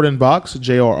Jordan Box,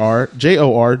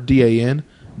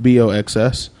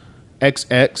 JORDANBOXS.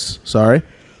 XX, sorry.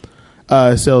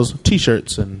 Sells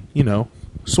t-shirts and,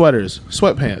 sweaters,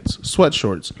 sweatpants,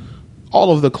 sweatshorts,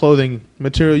 all of the clothing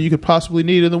material you could possibly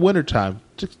need in the wintertime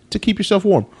to keep yourself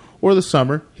warm. Or the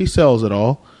summer. He sells it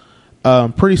all.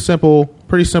 Pretty simple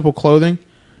clothing.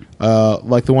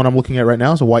 Like the one I'm looking at right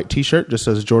now is a white t-shirt. Just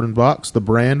says Jordan Box, the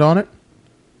brand on it.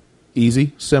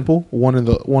 Easy, simple. One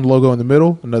logo in the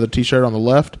middle, another t-shirt on the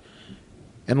left,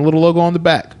 and a little logo on the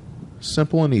back.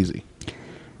 Simple and easy.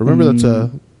 Remember, that's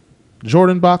a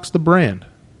Jordan Box, the brand.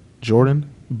 Jordan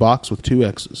Box with 2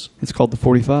 X's. It's called the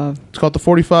 45. It's called the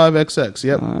 45XX,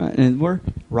 yep. And we're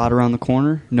right around the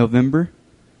corner, November.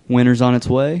 Winter's on its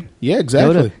way. Yeah,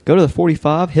 exactly. Go to the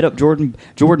 45. Hit up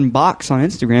Jordan Box on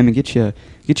Instagram and get you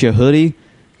a hoodie,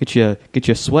 get you a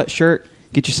sweatshirt,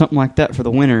 get you something like that for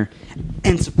the winter,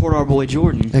 and support our boy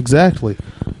Jordan. Exactly.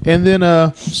 And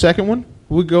then second one,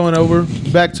 we're going over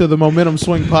back to the Momentum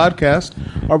Swing podcast.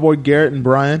 Our boy Garrett and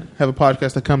Brian have a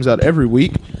podcast that comes out every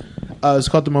week. It's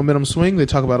called the Momentum Swing. They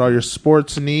talk about all your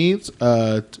sports needs.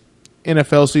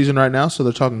 NFL season right now, so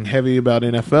they're talking heavy about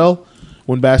NFL.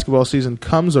 When basketball season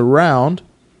comes around,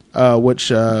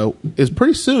 which is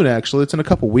pretty soon, actually. It's in a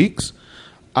couple weeks.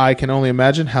 I can only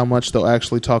imagine how much they'll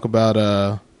actually talk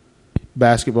about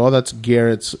basketball. That's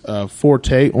Garrett's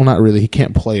forte. Well, not really. He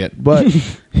can't play it, but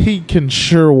he can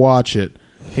sure watch it.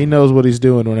 He knows what he's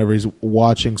doing whenever he's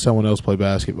watching someone else play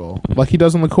basketball. Like he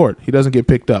does on the court. He doesn't get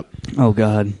picked up. Oh,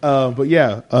 God. But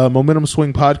yeah, Momentum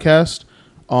Swing podcast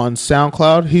on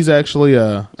SoundCloud. He's actually,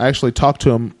 I actually talked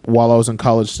to him while I was in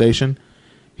College Station.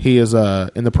 He is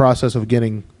in the process of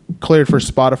getting cleared for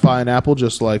Spotify and Apple,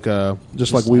 just like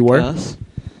we were. Us.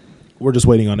 We're just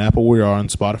waiting on Apple. We are on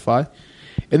Spotify.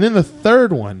 And then the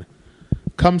third one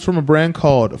comes from a brand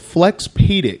called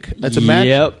Flexpedic.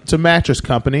 It's a mattress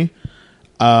company.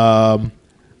 They're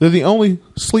the only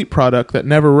sleep product that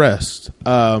never rests.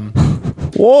 Whoa!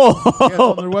 Yeah,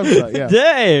 on their website, yeah.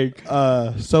 Dang!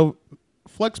 So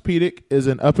Flexpedic is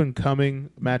an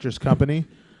up-and-coming mattress company.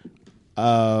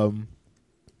 I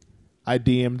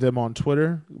DM'd them on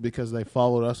Twitter because they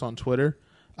followed us on Twitter.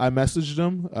 I messaged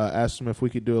them, asked them if we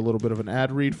could do a little bit of an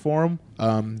ad read for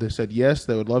them. They said yes,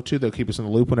 they would love to. They'll keep us in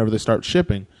the loop whenever they start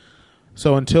shipping.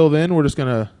 So until then, we're just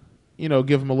going to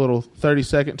give them a little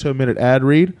 30-second to a minute ad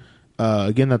read.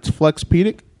 Again, that's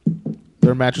Flexpedic.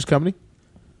 They're a mattress company.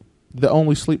 The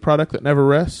only sleep product that never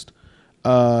rests.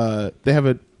 They have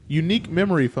a unique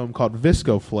memory foam called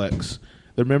ViscoFlex.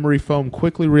 Their memory foam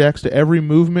quickly reacts to every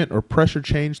movement or pressure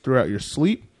change throughout your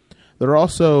sleep. They're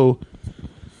also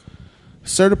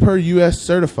Certipur US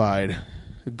certified.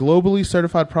 Globally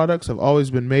certified products have always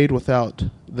been made without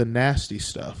the nasty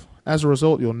stuff. As a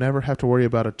result, you'll never have to worry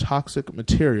about a toxic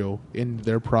material in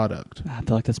their product. I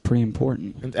feel like that's pretty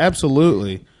important. And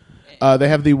absolutely. They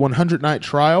have the 100-night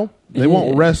trial. They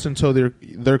won't rest until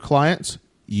their clients,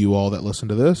 you all that listen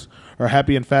to this, are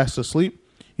happy and fast asleep.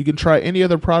 You can try any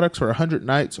other products for 100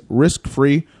 nights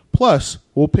risk-free. Plus,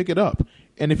 we'll pick it up.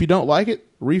 And if you don't like it,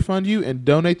 refund you and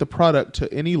donate the product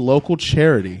to any local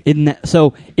charity.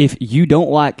 So if you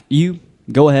don't like, you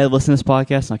go ahead, listen to this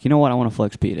podcast. Like, you know what? I want a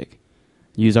Flexpedic.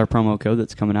 Use our promo code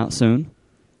that's coming out soon.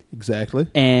 Exactly.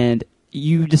 And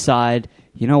you decide,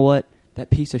 you know what?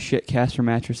 That piece of shit Casper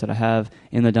mattress that I have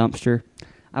in the dumpster,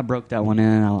 I broke that one in,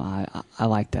 and I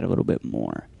like that a little bit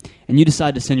more. And you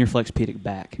decide to send your Flexpedic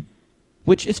back,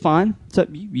 which is fine. So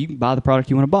you can buy the product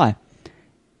you want to buy.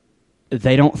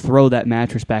 They don't throw that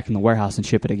mattress back in the warehouse and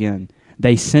ship it again.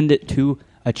 They send it to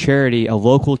a charity, a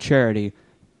local charity,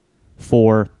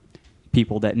 for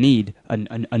people that need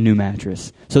a new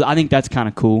mattress. So I think that's kind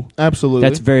of cool. Absolutely.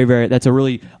 That's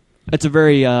a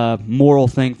very moral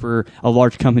thing for a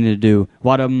large company to do. A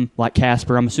lot of them, like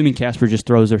Casper, I'm assuming Casper just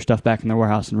throws their stuff back in their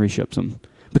warehouse and reships them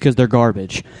because they're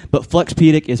garbage. But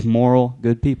Flexpedic is moral,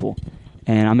 good people.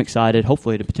 And I'm excited,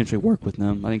 hopefully, to potentially work with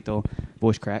them. I think they'll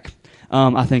voice crack.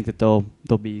 I think that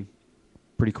they'll be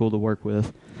pretty cool to work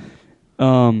with.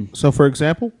 So, for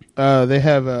example, they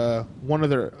have one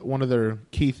of their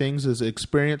key things is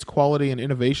experience, quality, and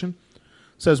innovation.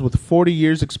 It says with 40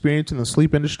 years experience in the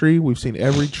sleep industry, we've seen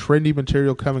every trendy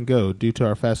material come and go. Due to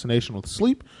our fascination with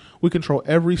sleep, we control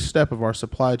every step of our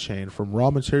supply chain, from raw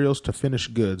materials to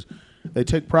finished goods. They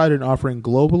take pride in offering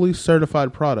globally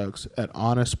certified products at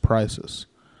honest prices.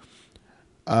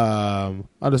 I'll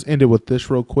just end it with this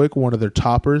real quick. One of their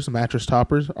toppers, mattress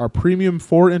toppers, our premium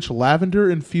 4-inch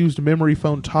lavender-infused memory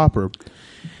foam topper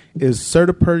is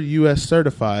Certipur US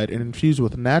certified and infused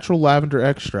with natural lavender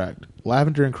extract.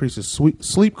 Lavender increases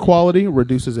sleep quality,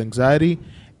 reduces anxiety,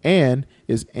 and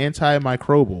is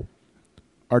antimicrobial.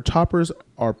 Our toppers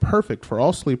are perfect for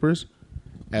all sleepers,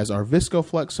 as our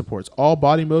ViscoFlex supports all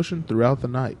body motion throughout the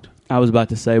night. I was about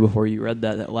to say before you read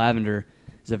that lavender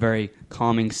is a very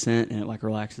calming scent, and it like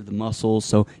relaxes the muscles.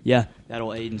 So yeah,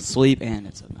 that'll aid in sleep, and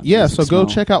it's so go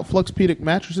check out Flexpedic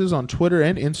mattresses on Twitter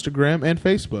and Instagram and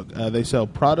Facebook. They sell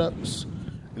products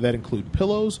that include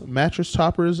pillows, mattress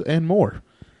toppers, and more.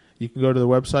 You can go to the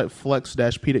website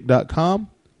flex-pedic.com,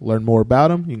 learn more about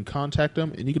them. You can contact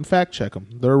them, and you can fact check them.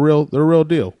 They're a real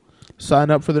deal.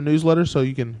 Sign up for the newsletter so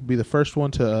you can be the first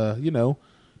one to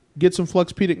get some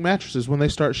Flexpedic mattresses when they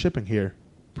start shipping here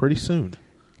pretty soon.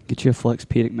 Get you a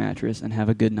Flexpedic mattress and have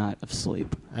a good night of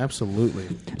sleep. Absolutely.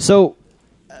 So,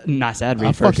 Nice ad I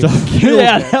read first fucking off. killed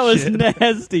Yeah, that that was shit.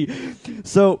 nasty.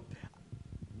 So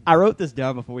I wrote this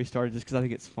down before we started just because I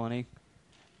think it's funny.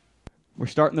 We're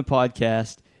starting the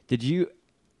podcast. Did you,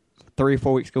 3 or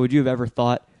 4 weeks ago, would you have ever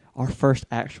thought our first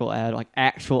actual ad, like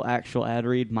actual ad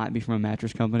read, might be from a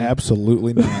mattress company?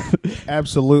 Absolutely not.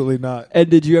 Absolutely not. And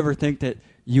did you ever think that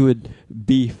you would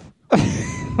beef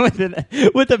with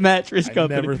a mattress I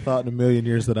company? never thought in a million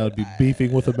years that I would be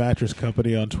beefing with a mattress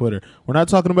company on Twitter. We're not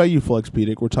talking about you,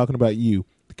 Flexpedic. We're talking about you,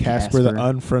 Casper, the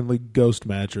unfriendly ghost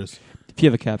mattress. If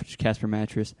you have a Casper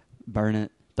mattress, burn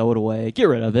it, throw it away, get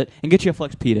rid of it, and get you a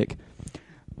Flexpedic.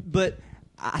 But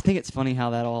I think it's funny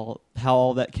how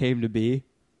all that came to be.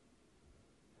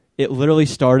 It literally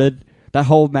started, that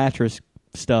whole mattress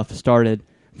stuff started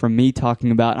from me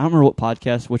talking about, I don't remember what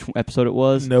podcast, which episode it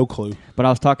was. No clue. But I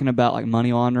was talking about like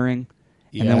money laundering,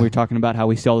 Yeah. and then we were talking about how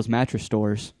we see all those mattress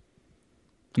stores.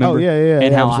 Remember? Oh, yeah,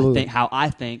 And absolutely. how I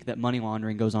think that money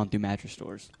laundering goes on through mattress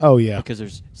stores. Oh, yeah. Because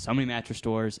there's so many mattress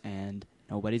stores, and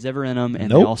nobody's ever in them, and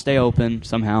Nope. they all stay open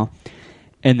somehow.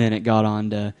 And then it got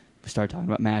on to, we started talking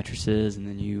about mattresses, and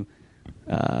then you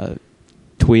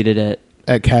tweeted it.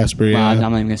 At Casper, yeah. Well, I'm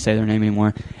not even going to say their name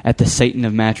anymore. At the Satan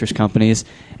of mattress companies,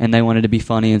 and they wanted to be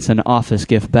funny and send an office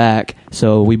gift back,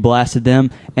 so we blasted them,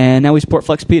 and now we support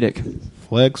Flexpedic.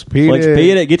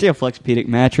 Flexpedic. Get you a Flexpedic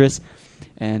mattress,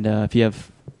 and if you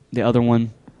have the other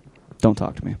one, don't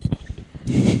talk to me.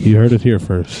 You heard it here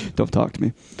first. Don't talk to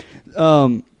me.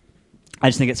 I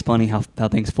just think it's funny how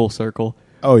things full circle.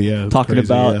 Oh, yeah. Talking crazy,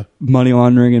 about yeah. money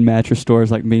laundering in mattress stores,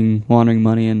 like being laundering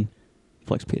money in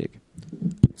Flexpedic.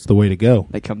 It's the way to go.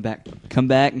 They come back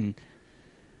and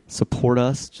support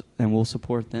us, and we'll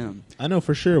support them. I know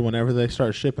for sure whenever they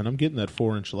start shipping, I'm getting that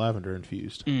 4-inch lavender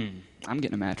infused. I'm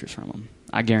getting a mattress from them.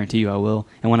 I guarantee you I will.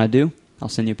 And when I do, I'll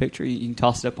send you a picture. You can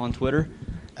toss it up on Twitter.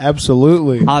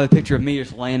 Absolutely. I'll have a picture of me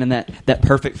just laying in that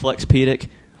perfect Flexpedic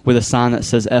with a sign that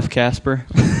says F Casper.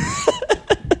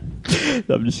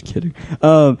 I'm just kidding.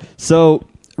 So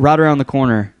right around the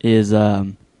corner is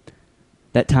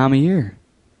that time of year,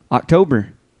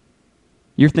 October.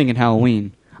 You're thinking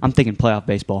Halloween. I'm thinking playoff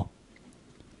baseball.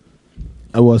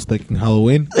 I was thinking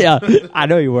Halloween. Yeah, I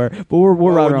know you were. But we're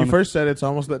right When around you first said it's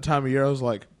almost that time of year, I was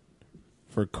like,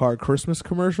 for car Christmas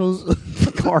commercials?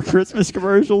 car Christmas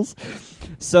commercials.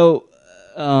 So,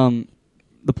 the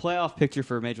playoff picture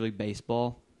for Major League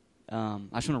Baseball, I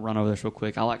just want to run over this real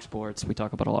quick. I like sports. We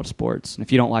talk about a lot of sports. And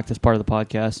if you don't like this part of the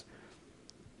podcast,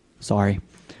 sorry.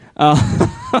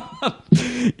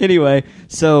 Anyway,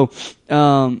 so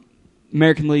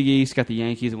American League East got the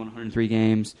Yankees that won 103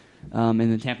 games. And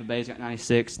then Tampa Bay's got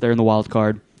 96. They're in the wild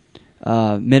card.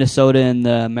 Minnesota in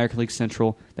the American League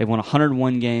Central, they've won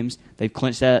 101 games. They've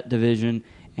clinched that division.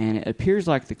 And it appears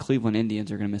like the Cleveland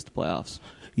Indians are going to miss the playoffs.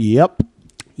 Yep.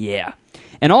 Yeah.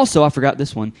 And also, I forgot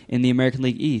this one, in the American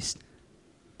League East,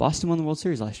 Boston won the World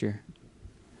Series last year.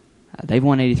 They've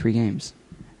won 83 games.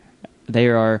 They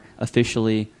are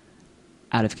officially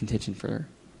out of contention for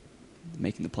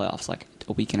making the playoffs like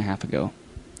a week and a half ago.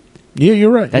 Yeah, you're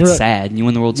right. That's you're right. sad. You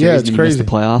win the World Yeah, Series it's and you miss crazy.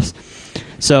 the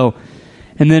playoffs. So,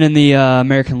 and then in the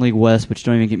American League West, which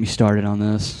don't even get me started on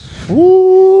this.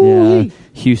 Ooh. Yeah,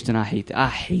 Houston, I hate the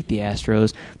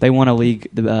Astros. They won the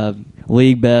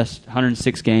league best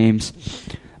 106 games.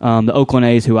 The Oakland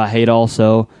A's, who I hate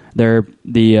also, they're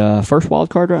the first wild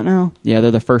card right now. Yeah,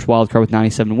 they're the first wild card with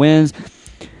 97 wins.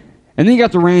 And then you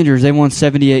got the Rangers. They won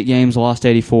 78 games, lost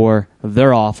 84.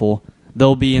 They're awful.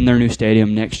 They'll be in their new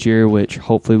stadium next year, which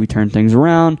hopefully we turn things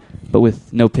around. But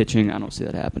with no pitching, I don't see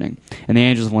that happening. And the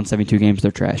Angels have won 72 games.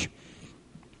 They're trash.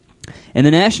 In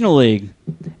the National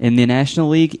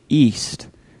League East,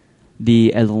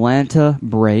 the Atlanta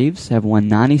Braves have won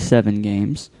 97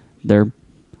 games. They're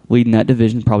leading that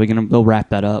division. They'll wrap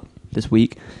that up this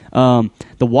week. The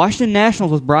Washington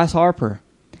Nationals with Bryce Harper.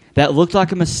 That looked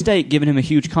like a mistake, giving him a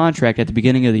huge contract at the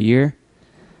beginning of the year.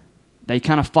 They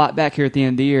kind of fought back here at the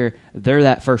end of the year. They're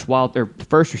that first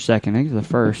or second. I think they're the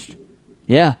first.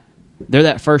 Yeah. They're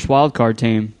that first wild card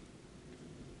team.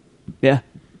 Yeah.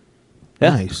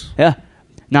 Nice. Yeah.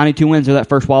 92 wins. They're that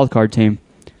first wild card team.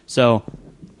 So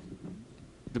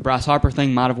the Bryce Harper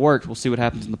thing might have worked. We'll see what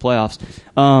happens in the playoffs.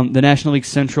 The National League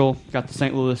Central got the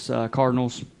St. Louis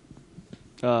Cardinals.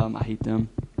 I hate them.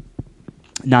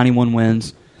 91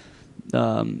 wins.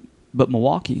 But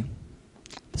Milwaukee,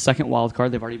 the second wild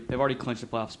card, they've already clinched a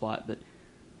playoff spot, but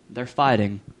they're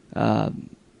fighting. The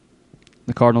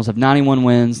Cardinals have 91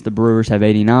 wins. The Brewers have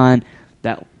 89.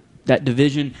 That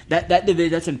division,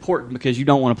 that's important because you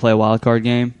don't want to play a wild card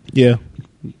game. Yeah.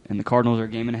 and the Cardinals are a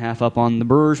game and a half up on the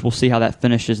Brewers. We'll see how that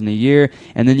finishes in the year.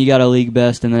 And then you got a league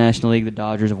best in the National League. The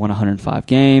Dodgers have won 105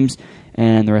 games,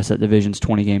 and the rest of that division's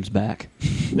 20 games back.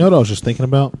 You know what I was just thinking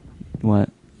about? What?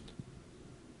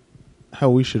 How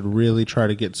we should really try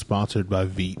to get sponsored by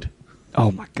Veet.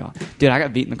 Oh, my God. Dude, I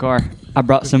got Veet in the car. I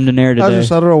brought some to Nair today. I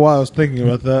don't know why I was thinking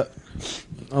about that.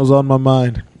 I was on my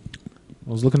mind. I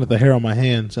was looking at the hair on my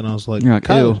hands, and I was like, You're like,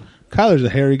 Kyler's a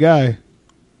hairy guy.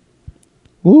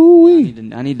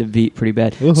 Woo-wee. I need to Veet pretty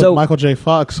bad. It looks like Michael J.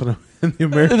 Fox in the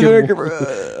American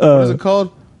what is it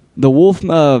called? The Wolf.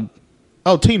 Teen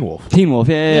Wolf. Teen Wolf,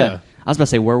 yeah. I was about to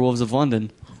say Werewolves of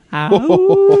London.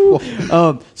 So,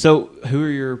 who are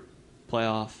your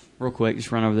playoff? Real quick,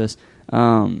 just run over this.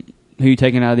 Who you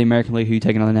taking out of the American League? Who you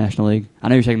taking out of the National League? I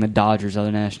know you're taking the Dodgers out of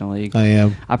the National League. I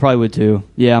am. I probably would too.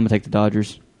 Yeah, I'm going to take the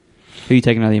Dodgers. Who you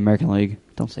taking out of the American League?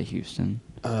 Don't say Houston.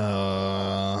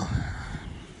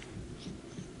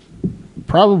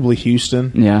 Probably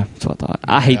Houston. Yeah, that's what I thought.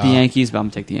 I hate the Yankees, but I'm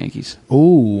going to take the Yankees.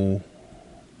 Ooh.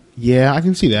 Yeah, I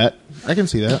can see that.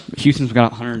 Houston's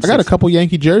got 106. I got a couple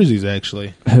Yankee jerseys,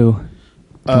 actually. Who?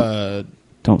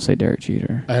 Don't say Derek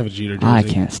Jeter. I have a Jeter jersey. I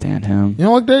can't stand him. You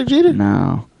don't like Derek Jeter?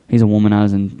 No. He's a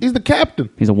womanizing... He's the captain.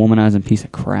 He's a womanizing piece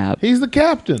of crap. He's the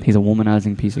captain. He's a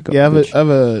womanizing piece of garbage.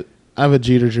 Yeah, I have a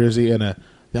Jeter jersey and a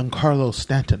young Carlos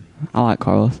Stanton. I like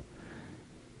Carlos.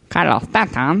 Carlos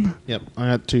Stanton. Yep, I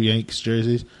got 2 Yankees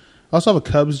jerseys. I also have a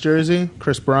Cubs jersey,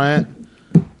 Chris Bryant.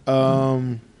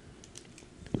 I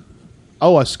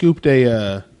scooped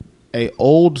a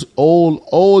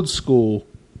old school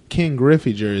King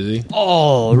Griffey jersey.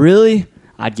 Oh, really?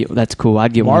 That's cool.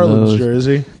 I'd get one of those. Marlins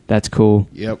jersey. That's cool.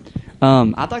 Yep.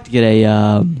 I'd like to get a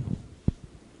you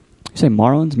say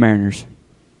Marlins, Mariners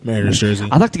jersey.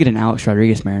 I'd like to get an Alex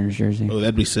Rodriguez Mariners jersey. Oh,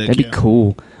 that'd be sick. That'd be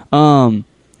cool. I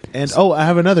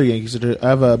have another Yankees jersey. I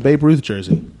have a Babe Ruth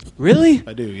jersey. Really?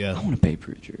 I do, yeah. I want a Babe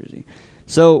Ruth jersey.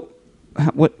 So,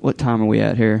 what time are we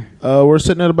at here? We're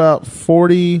sitting at about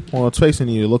 40. Well, it's facing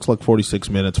you. It looks like 46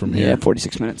 minutes from here. Yeah,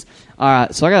 46 minutes. All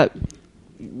right, so I got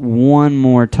one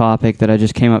more topic that I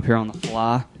just came up here on the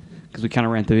fly because we kind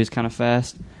of ran through these kind of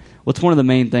fast. What's one of the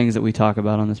main things that we talk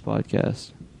about on this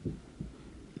podcast?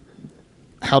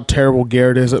 How terrible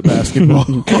Garrett is at basketball.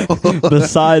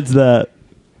 Besides that,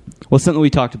 what's something we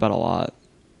talked about a lot?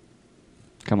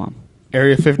 Come on.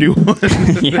 Area 51.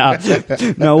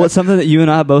 Yeah. No, what's something that you and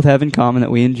I both have in common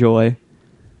that we enjoy?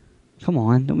 Come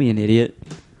on, don't be an idiot.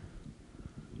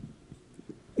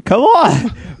 Come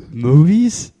on.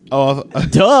 Movies? Oh,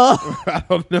 duh. I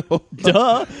don't know.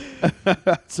 Duh.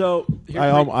 So,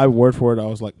 I word for it. I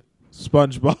was like,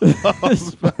 SpongeBob.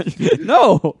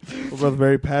 No. We're both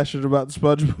very passionate about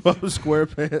SpongeBob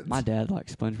SquarePants. My dad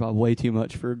likes SpongeBob way too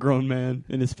much for a grown man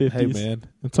in his 50s. Hey, man.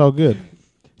 It's all good.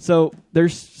 So,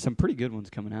 there's some pretty good ones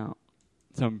coming out.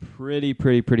 Some pretty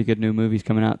good new movies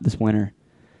coming out this winter.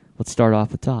 Let's start off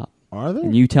the top. Are there?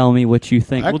 And you tell me what you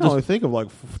think. I can only think of like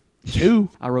 2.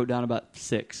 I wrote down about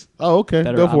 6. Oh, okay.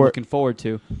 That Go I'm for it. looking forward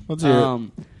to. Let's hear it.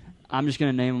 I'm just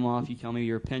going to name them off. You tell me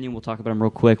your opinion. We'll talk about them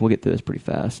real quick. We'll get through this pretty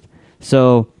fast.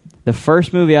 So, the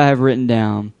first movie I have written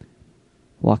down,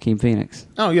 Joaquin Phoenix.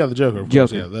 Oh, yeah, the Joker. Of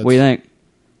Joker. Course. Yeah, what do you think?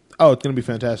 Oh, it's going to be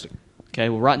fantastic. Okay,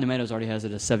 well, Rotten Tomatoes already has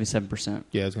it at 77%.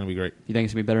 Yeah, it's going to be great. You think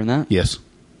it's going to be better than that? Yes.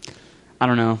 I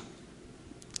don't know.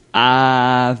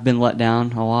 I've been let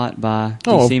down a lot by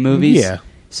DC movies. Yeah.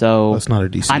 So that's not a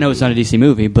DC I know movie. it's not a DC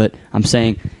movie, but I'm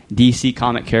saying DC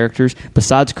comic characters,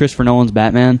 besides Christopher Nolan's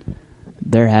Batman,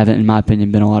 there haven't, in my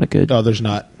opinion, been a lot of good. Oh, there's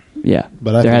not. Yeah.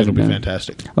 But I think it'll be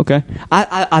fantastic. Okay.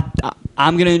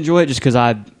 I'm going to enjoy it just because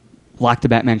I like the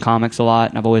Batman comics a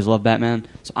lot, and I've always loved Batman.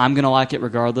 So I'm going to like it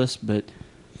regardless, but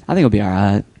I think it'll be all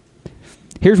right.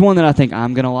 Here's one that I think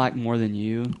I'm going to like more than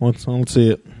you. Let's see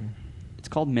it. It's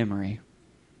called Memory.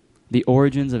 The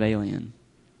Origins of Alien.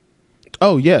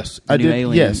 Oh, yes. I did.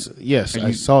 Alien. Yes.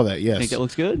 I saw that, yes. Think that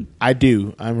looks good? I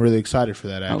do. I'm really excited for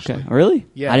that, actually. Okay. Really?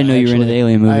 Yeah. I didn't know you were into the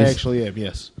Alien movies. I actually am,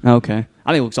 yes. Okay.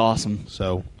 I think it looks awesome.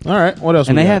 So, all right. What else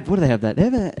and we they got? have, what do they have that? They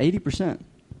have that 80%.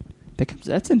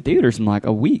 That's in theaters in like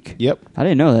a week. Yep. I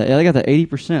didn't know that. Yeah, they got that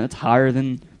 80%. That's higher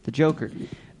than the Joker.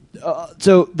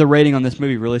 So the rating on this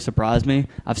movie really surprised me.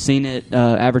 I've seen it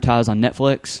advertised on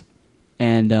Netflix,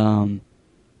 and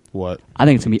what? I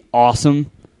think it's going to be awesome.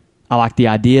 I like the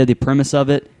idea, the premise of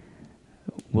it.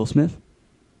 Will Smith,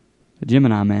 the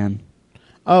Gemini Man.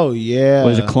 Oh yeah,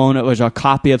 was a clone. It was a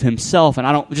copy of himself, and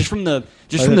I don't from the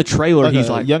trailer. Like he's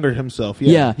like younger himself.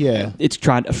 Yeah. It's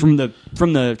trying from the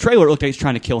trailer. It looked like he's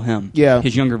trying to kill him. Yeah,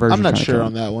 his younger version. I'm not sure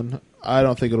on that one. I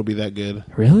don't think it'll be that good.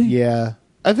 Really? Yeah,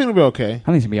 I think it'll be okay. I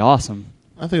think it's gonna be awesome.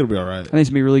 I think it'll be all right. I think it's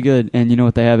gonna be really good. And you know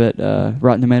what they have at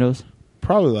Rotten Tomatoes?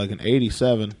 Probably like an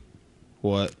 87.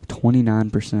 What?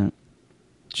 29%.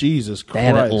 Jesus Christ. They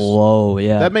have it low,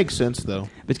 yeah. That makes sense, though.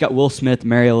 It's got Will Smith,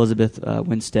 Mary Elizabeth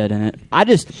Winstead in it. I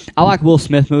like Will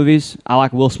Smith movies. I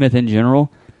like Will Smith in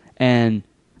general, and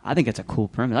I think it's a cool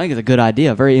premise. I think it's a good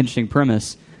idea, a very interesting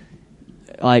premise.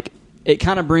 Like, it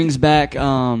kind of brings back,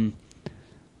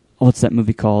 what's that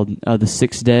movie called? The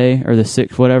Sixth Day, or the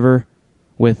Sixth whatever,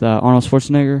 with Arnold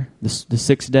Schwarzenegger, the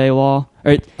Sixth Day Law.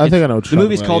 I think I know what the you're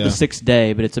movie's talking called about, The Sixth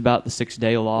Day, but it's about the Sixth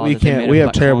Day Law. We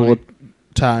have terrible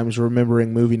times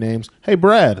remembering movie names. Hey,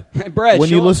 Brad. Hey, Brad, when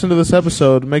you listen to this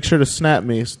episode, make sure to snap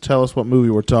me. Tell us what movie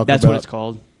we're talking about. That's what it's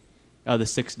called. The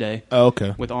Sixth Day. Oh,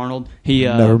 okay. With Arnold.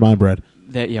 Never mind, Brad.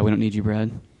 We don't need you,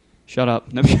 Brad. Shut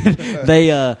up. No,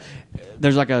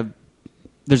 there's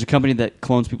a company that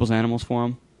clones people's animals for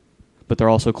them, but they're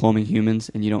also cloning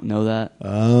humans, and you don't know that.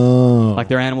 Oh. Like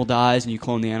their animal dies, and you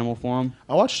clone the animal for them.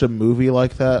 I watched a movie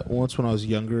like that once when I was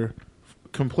younger.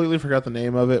 Completely forgot the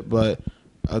name of it, but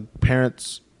a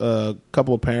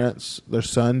couple of parents, their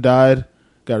son died,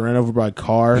 got ran over by a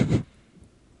car.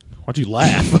 Why'd you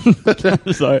laugh?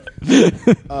 Sorry.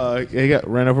 He got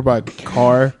ran over by a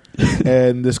car,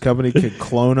 and this company could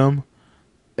clone him,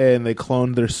 and they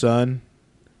cloned their son,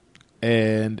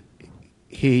 and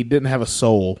he didn't have a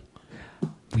soul.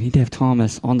 We need to have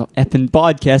Thomas on the effing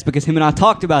podcast because him and I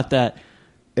talked about that.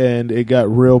 And it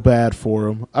got real bad for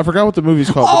him. I forgot what the movie's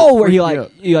called. Oh, where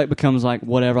he becomes like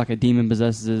whatever, like a demon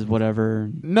possesses his whatever.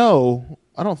 No,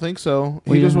 I don't think so.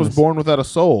 Well, he just was born without a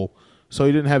soul, so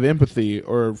he didn't have empathy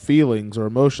or feelings or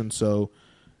emotions. So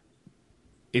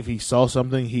if he saw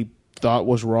something he thought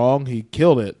was wrong, he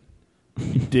killed it.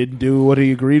 He didn't do what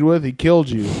he agreed with, he killed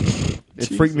you. It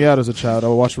freaked me out as a child. I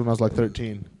watched it when I was like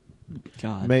 13.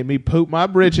 God. Made me poop my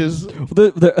britches.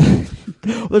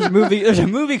 There's a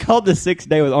movie called The Sixth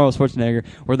Day with Arnold Schwarzenegger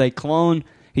where they clone.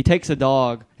 He takes a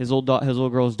dog, his little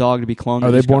girl's dog, to be cloned.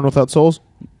 Are they born without souls?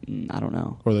 I don't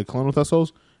know. Or are they cloned without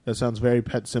souls? That sounds very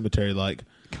Pet Cemetery like.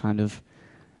 Kind of.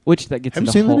 Which that gets. Have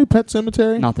you seen the new Pet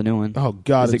Cemetery? Not the new one. Oh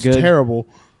God, it's good? terrible.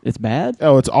 It's bad?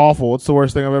 Oh, it's awful. It's the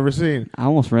worst thing I've ever seen. I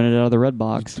almost rented it out of the Red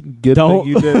Box. Good thing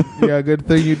you did. Yeah, good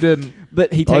thing you didn't.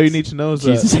 But he takes, all you need to know is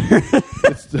that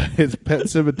it's Pet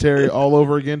Cemetery all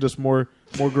over again, just more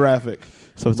graphic.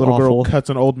 So it's little awful. girl cuts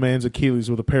an old man's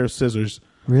Achilles with a pair of scissors.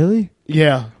 Really?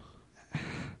 Yeah.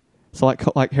 So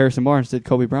like Harrison Barnes did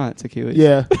Kobe Bryant's Achilles.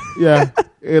 Yeah.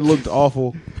 It looked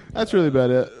awful. That's really about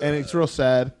it, and it's real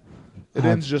sad. It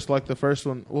ends just like the first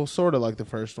one. Well, sort of like the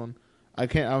first one. I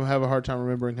have a hard time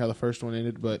remembering how the first one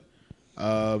ended, but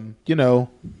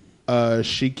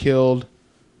she killed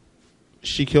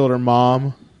her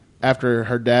mom after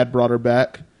her dad brought her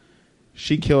back.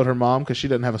 She killed her mom because she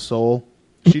doesn't have a soul.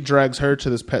 She drags her to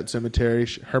this pet cemetery.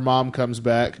 Her mom comes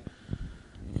back.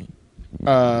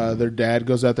 Their dad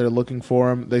goes out there looking for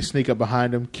him. They sneak up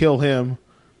behind him, kill him.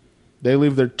 They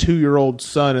leave their 2-year-old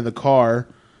son in the car.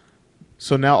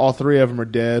 So now all three of them are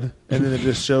dead. And then it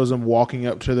just shows them walking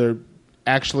up to their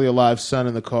actually alive son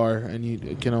in the car. And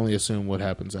you can only assume what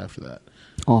happens after that.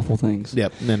 Awful things.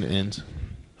 Yep, and then it ends.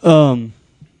 I don't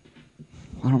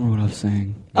remember what I was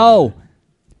saying. Oh!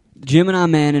 Gemini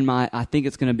Man I think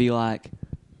it's going to be like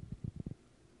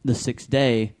The Sixth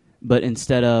Day, but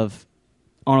instead of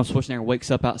Arnold Schwarzenegger wakes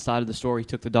up outside of the store he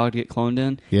took the dog to get cloned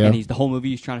in, and the whole movie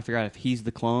he's trying to figure out if he's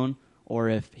the clone or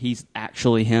if he's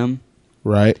actually him.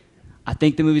 Right. I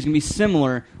think the movie's going to be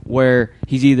similar, where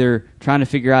he's either trying to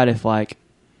figure out if, like,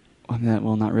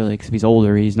 well, not really, because if he's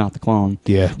older, he's not the clone.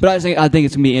 Yeah. But I think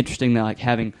it's going to be interesting that, like,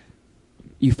 having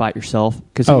you fight yourself.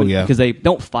 Because they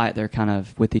don't fight, they're kind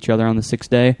of with each other on the sixth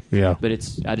day. Yeah. But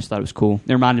I just thought it was cool.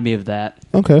 It reminded me of that.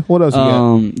 Okay, what else you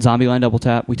got? Zombieland Double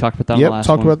Tap. We talked about that on the last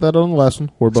one. Yep, talked about that on the last one.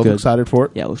 We're both excited for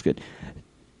it. Yeah, it looks good.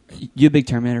 You a big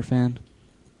Terminator fan?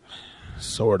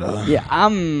 Sort of. Yeah, I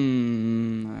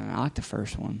like the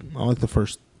first one. I like the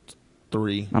first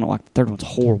three. I don't like the third one's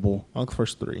horrible. I like the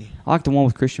first three. I like the one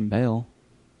with Christian Bale.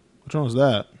 Which one was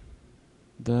that?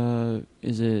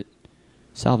 Is it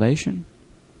Salvation?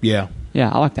 Yeah.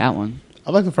 Yeah, I like that one. I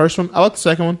like the first one. I like the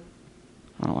second one.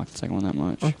 I don't like the second one that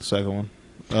much. I like the second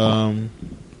one.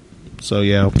 So,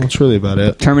 yeah, that's really about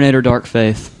it. Terminator Dark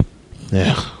Faith.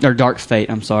 Yeah. Or Dark Fate,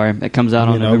 I'm sorry. It comes out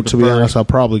on November 1st. To be honest, I'll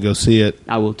probably go see it.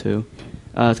 I will, too.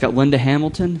 It's got Linda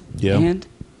Hamilton and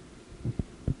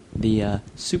the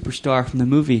superstar from the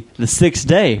movie The Sixth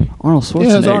Day, Arnold Schwarzenegger.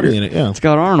 Yeah, it's already in it, yeah. It's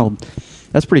got Arnold.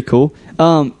 That's pretty cool.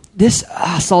 I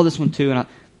saw this one, too, and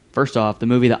first off, the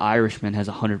movie The Irishman has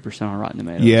 100% on Rotten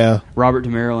Tomatoes. Yeah. Robert De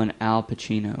Niro and Al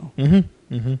Pacino.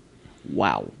 Mm-hmm. Mm-hmm.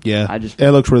 Wow. Yeah.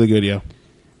 It looks really good, yeah.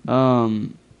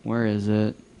 Where is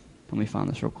it? Let me find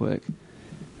this real quick.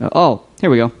 Here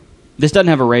we go. This doesn't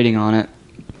have a rating on it.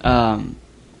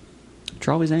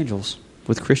 Charlie's Angels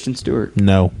with Kristen Stewart.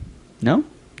 No. No?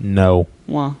 No.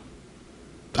 Well,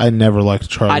 I never liked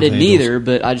Charlie's I didn't Angels. either,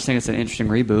 but I just think it's an interesting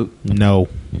reboot. No.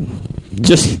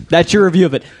 Just that's your review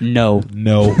of it. No.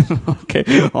 No.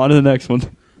 Okay, on to the next one.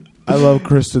 I love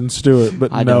Kristen Stewart,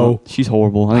 but I no. don't. She's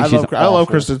horrible. I love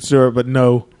Kristen Stewart, but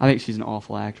no. I think she's an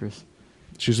awful actress.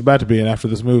 She's about to be in after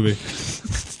this movie.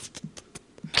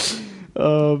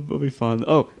 It'll be fun.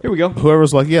 Oh, here we go.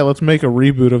 Whoever's like, yeah, let's make a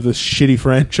reboot of this shitty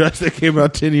franchise that came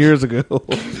out 10 years ago.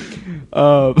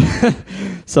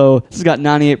 So this has got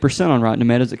 98% on Rotten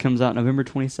Tomatoes. It comes out November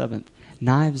 27th.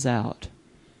 Knives Out.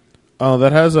 Oh,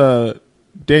 that has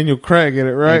Daniel Craig in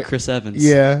it, right? And Chris Evans.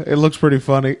 Yeah, it looks pretty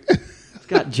funny. It's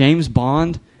got James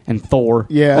Bond and Thor.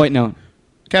 Yeah. Oh, wait, no.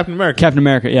 Captain America. Captain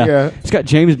America, yeah. It's got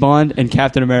James Bond and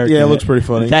Captain America. Yeah, it looks pretty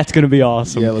funny. That's going to be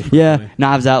awesome. Yeah, it looks pretty funny.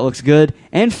 Knives Out looks good.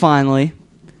 And finally,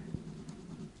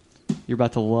 you're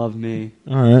about to love me.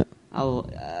 All right.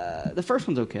 The first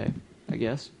one's okay, I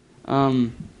guess.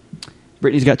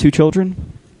 Brittany's got 2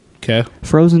 children. Okay.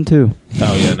 Frozen 2.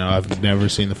 Oh, yeah, no, I've never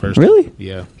seen the first Really? one.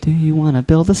 Yeah. Do you want to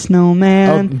build a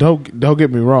snowman? Don't get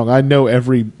me wrong. I know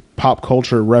every pop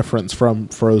culture reference from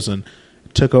Frozen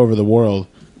took over the world.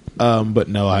 But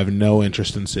no, I have no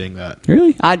interest in seeing that.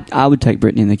 Really? I would take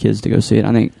Brittany and the kids to go see it.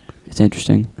 I think it's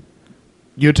interesting.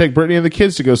 You would take Brittany and the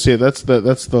kids to go see it. That's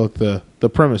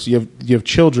the premise. You have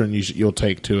children you'll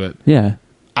take to it. Yeah.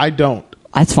 I don't.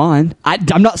 That's fine.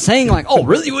 I'm not saying like, oh,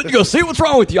 really? You wouldn't go see it? What's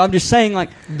wrong with you? I'm just saying like,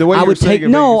 the way I would take.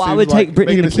 No, I would take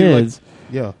Brittany and the kids.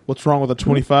 Yeah. What's wrong with a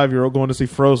 25-year-old going to see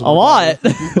Frozen? A lot.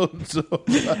 So,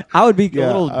 I would be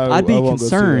I I'd be won't go see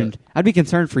concerned. that. I'd be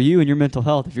concerned for you and your mental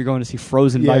health if you're going to see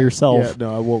Frozen by yourself. Yeah,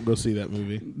 no, I won't go see that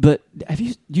movie. But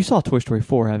you saw Toy Story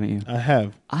 4, haven't you? I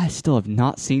have. I still have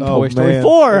not seen Oh, Toy Story man,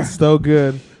 4. It's so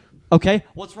good. Okay,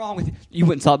 what's wrong with you? You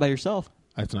went and saw it by yourself.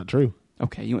 That's not true.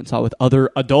 Okay, you went and saw it with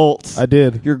other adults. I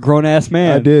did. You're a grown-ass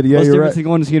man. I did, yeah, What's you're the right. difference in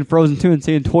going and seeing Frozen 2 and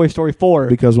seeing Toy Story 4?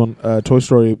 Because when Toy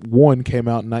Story 1 came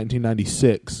out in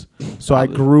 1996, so I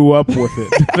grew up with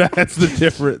it. That's the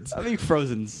difference. I think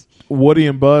Frozen's... Woody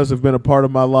and Buzz have been a part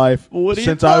of my life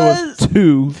since I was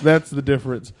 2. That's the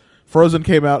difference. Frozen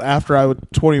came out after I was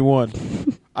 21.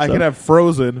 I could have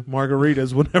Frozen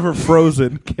margaritas whenever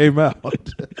Frozen came out.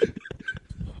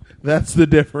 That's the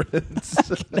difference.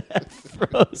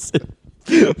 Frozen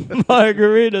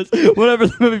margaritas. Whenever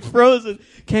the movie Frozen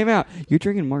came out, you're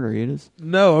drinking margaritas.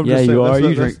 No, I'm Yeah, just saying. you are. That's You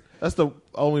the, drink- that's the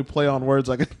only play on words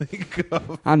I can think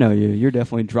of. I know you. You're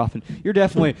definitely dropping. You're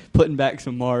definitely putting back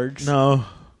some margs. No.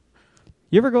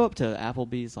 You ever go up to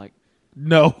Applebee's like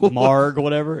No. marg or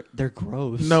whatever? They're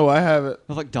gross. No, I haven't.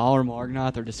 They're like dollar marg.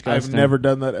 Not. They're disgusting. I've never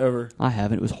done that ever. I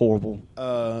haven't. It was horrible.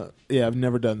 Yeah, I've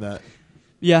never done that.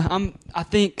 Yeah, I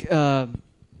think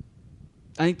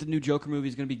the new Joker movie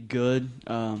is going to be good.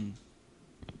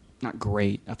 Not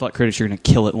great. I feel like critics are going to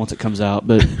kill it once it comes out,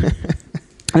 but I think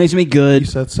it's going to be good. You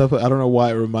said something. I don't know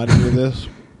why it reminded me of this,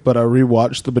 but I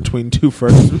rewatched the Between Two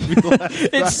Ferns movie last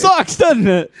It night. sucks, doesn't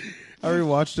it? I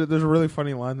rewatched it. There's a really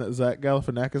funny line that Zach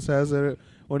Galifianakis has in it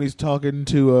when he's talking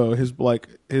to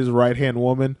his right hand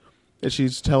woman, and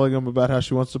she's telling him about how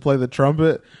she wants to play the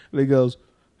trumpet, and he goes,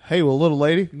 "Hey, well, little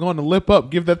lady, I'm going to lip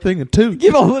up. Give that thing a toot."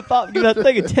 Give a lip up. Give that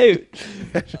thing a toot.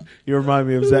 You remind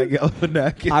me of Zach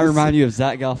Galifianakis. I remind you of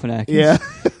Zach Galifianakis. Yeah.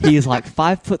 He's like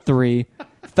 5'3",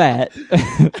 fat,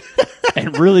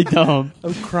 and really dumb.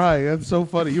 I'm crying. That's so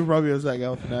funny. You remind me of Zach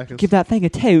Galifianakis. Give that thing a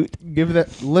toot. Give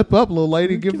that lip up, little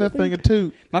lady. Give that thing a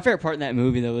toot. My favorite part in that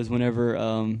movie, though, is whenever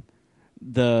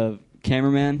the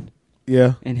cameraman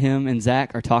Yeah. and him and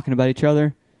Zach are talking about each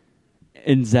other,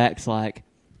 and Zach's like,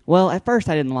 well, at first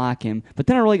I didn't like him, but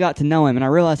then I really got to know him, and I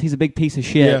realized he's a big piece of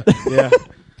shit. Yeah.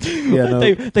 Yeah. No,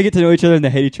 they get to know each other, and they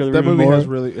hate each other that even movie more.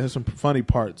 has some funny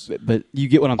parts. But you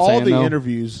get what I'm All saying, the though.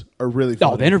 interviews are really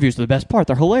funny. Oh, the interviews are the best part.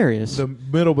 They're hilarious. The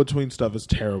middle between stuff is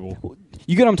terrible.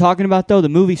 You get what I'm talking about, though? The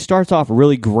movie starts off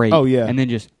really great. Oh, yeah. And then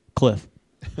just cliff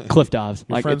dives.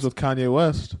 You're Like friends with Kanye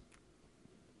West.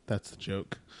 That's the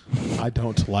joke. I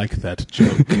don't like that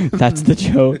joke. that's the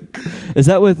joke. Is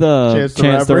that with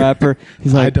Chance the Rapper?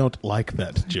 He's like, I don't like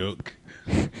that joke.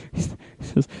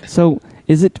 so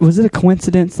was it a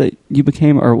coincidence that you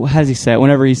became, or how does he say it?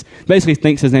 Whenever he's basically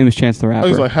thinks his name is Chance the Rapper. I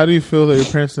was like, how do you feel that your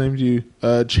parents named you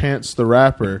Chance the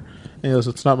Rapper? And he goes,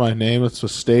 it's not my name, it's a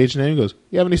stage name. He goes,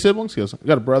 you have any siblings? He goes, I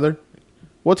got a brother.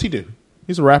 What's he do?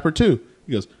 He's a rapper too.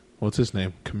 He goes, what's his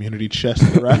name? Community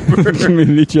Chest the Rapper.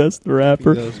 Community Chest the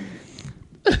Rapper. He goes,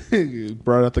 he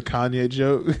brought out the Kanye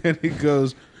joke, and he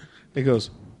goes,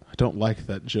 I don't like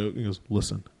that joke. He goes,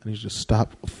 listen, I need you to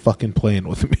stop fucking playing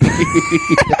with me.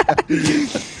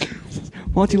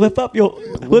 Why don't you lift up,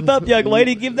 young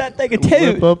lady? Give that thing a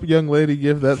toot. Whip up, young lady.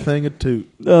 Give that thing a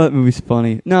toot. That movie's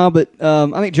funny. No, but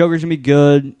I think Joker's gonna be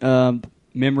good.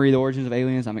 Memory, the origins of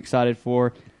aliens. I'm excited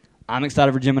for. I'm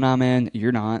excited for Gemini Man.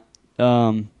 You're not.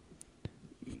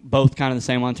 Both kind of the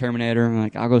same on Terminator.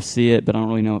 Like, I'll go see it, but I don't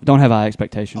really know. Don't have high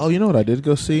expectations. Oh, you know what I did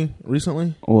go see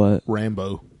recently? What?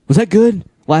 Rambo. Was that good?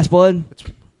 Last Blood?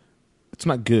 It's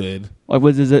not good. Like,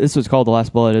 what is it? This was called The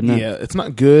Last Blood, isn't it? Yeah, it's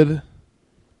not good,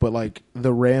 but like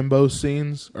the Rambo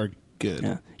scenes are good.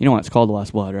 Yeah. You know what? It's called The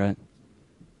Last Blood, right?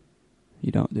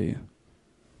 You don't, do you?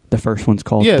 The first one's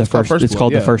called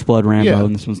The First Blood Rambo, yeah.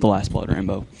 and this one's The Last Blood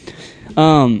Rambo.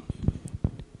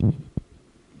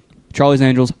 Charlie's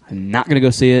Angels. I'm not gonna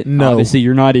go see it. No. Obviously,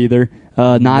 you're not either.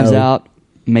 Knives Out,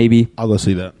 maybe. I'll go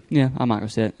see that. Yeah, I might go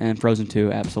see it. And Frozen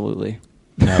 2, absolutely.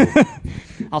 No.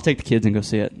 I'll take the kids and go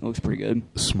see it. It looks pretty good.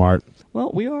 Smart.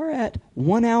 Well, we are at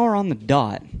 1 hour on the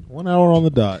dot. 1 hour on the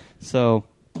dot. So,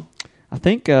 I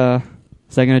think, is that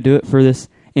going to do it for this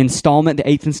installment, the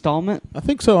 8th installment? I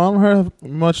think so. I don't have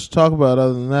much to talk about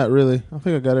other than that, really. I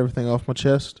think I got everything off my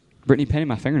chest. Brittany painted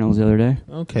my fingernails the other day.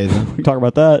 Okay, then. We talk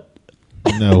about that.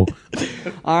 No.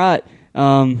 All right.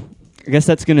 I guess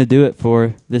that's going to do it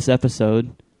for this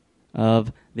episode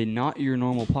of the Not Your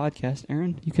Normal podcast.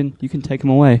 Aaron, you can take them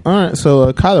away. All right.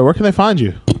 So, Kyler, where can they find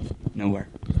you? Nowhere.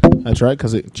 That's right,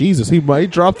 because Jesus, he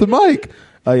might drop the mic.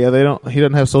 Yeah, he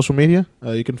doesn't have social media.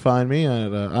 You can find me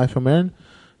at iPhone Aaron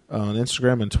on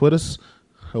Instagram and Twitter.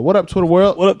 What up, Twitter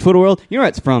world? What up, Twitter world? You know where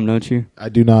it's from, don't you? I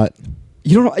do not.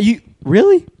 You don't know? You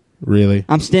really? Really?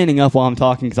 I'm standing up while I'm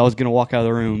talking because I was going to walk out of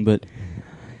the room, but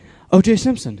O.J.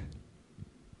 Simpson.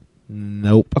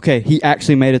 Nope. Okay, he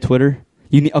actually made a Twitter.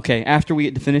 Okay, after we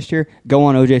get finished here, go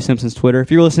on O.J. Simpson's Twitter.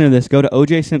 If you're listening to this, go to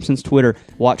O.J. Simpson's Twitter.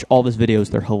 Watch all of his videos.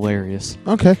 They're hilarious.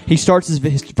 Okay. He starts his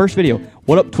first video.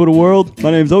 What up, Twitter world?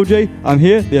 My name's O.J. I'm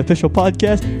here, the official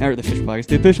podcast. Or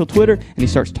the official Twitter. And he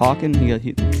starts talking.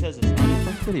 He says this on his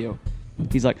first video.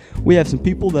 He's like, we have some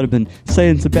people that have been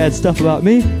saying some bad stuff about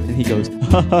me. And he goes,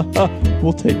 ha, ha, ha,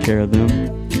 we'll take care of them.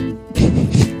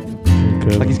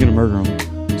 Okay. Like he's going to murder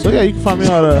them. So, yeah, you can find me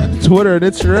on Twitter and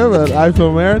Instagram at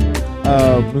iPhone Aaron.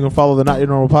 You can follow the Not Your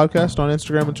Normal podcast on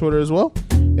Instagram and Twitter as well.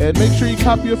 And make sure you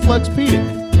copy a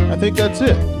Flexpedic. I think that's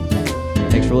it.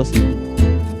 Thanks for listening.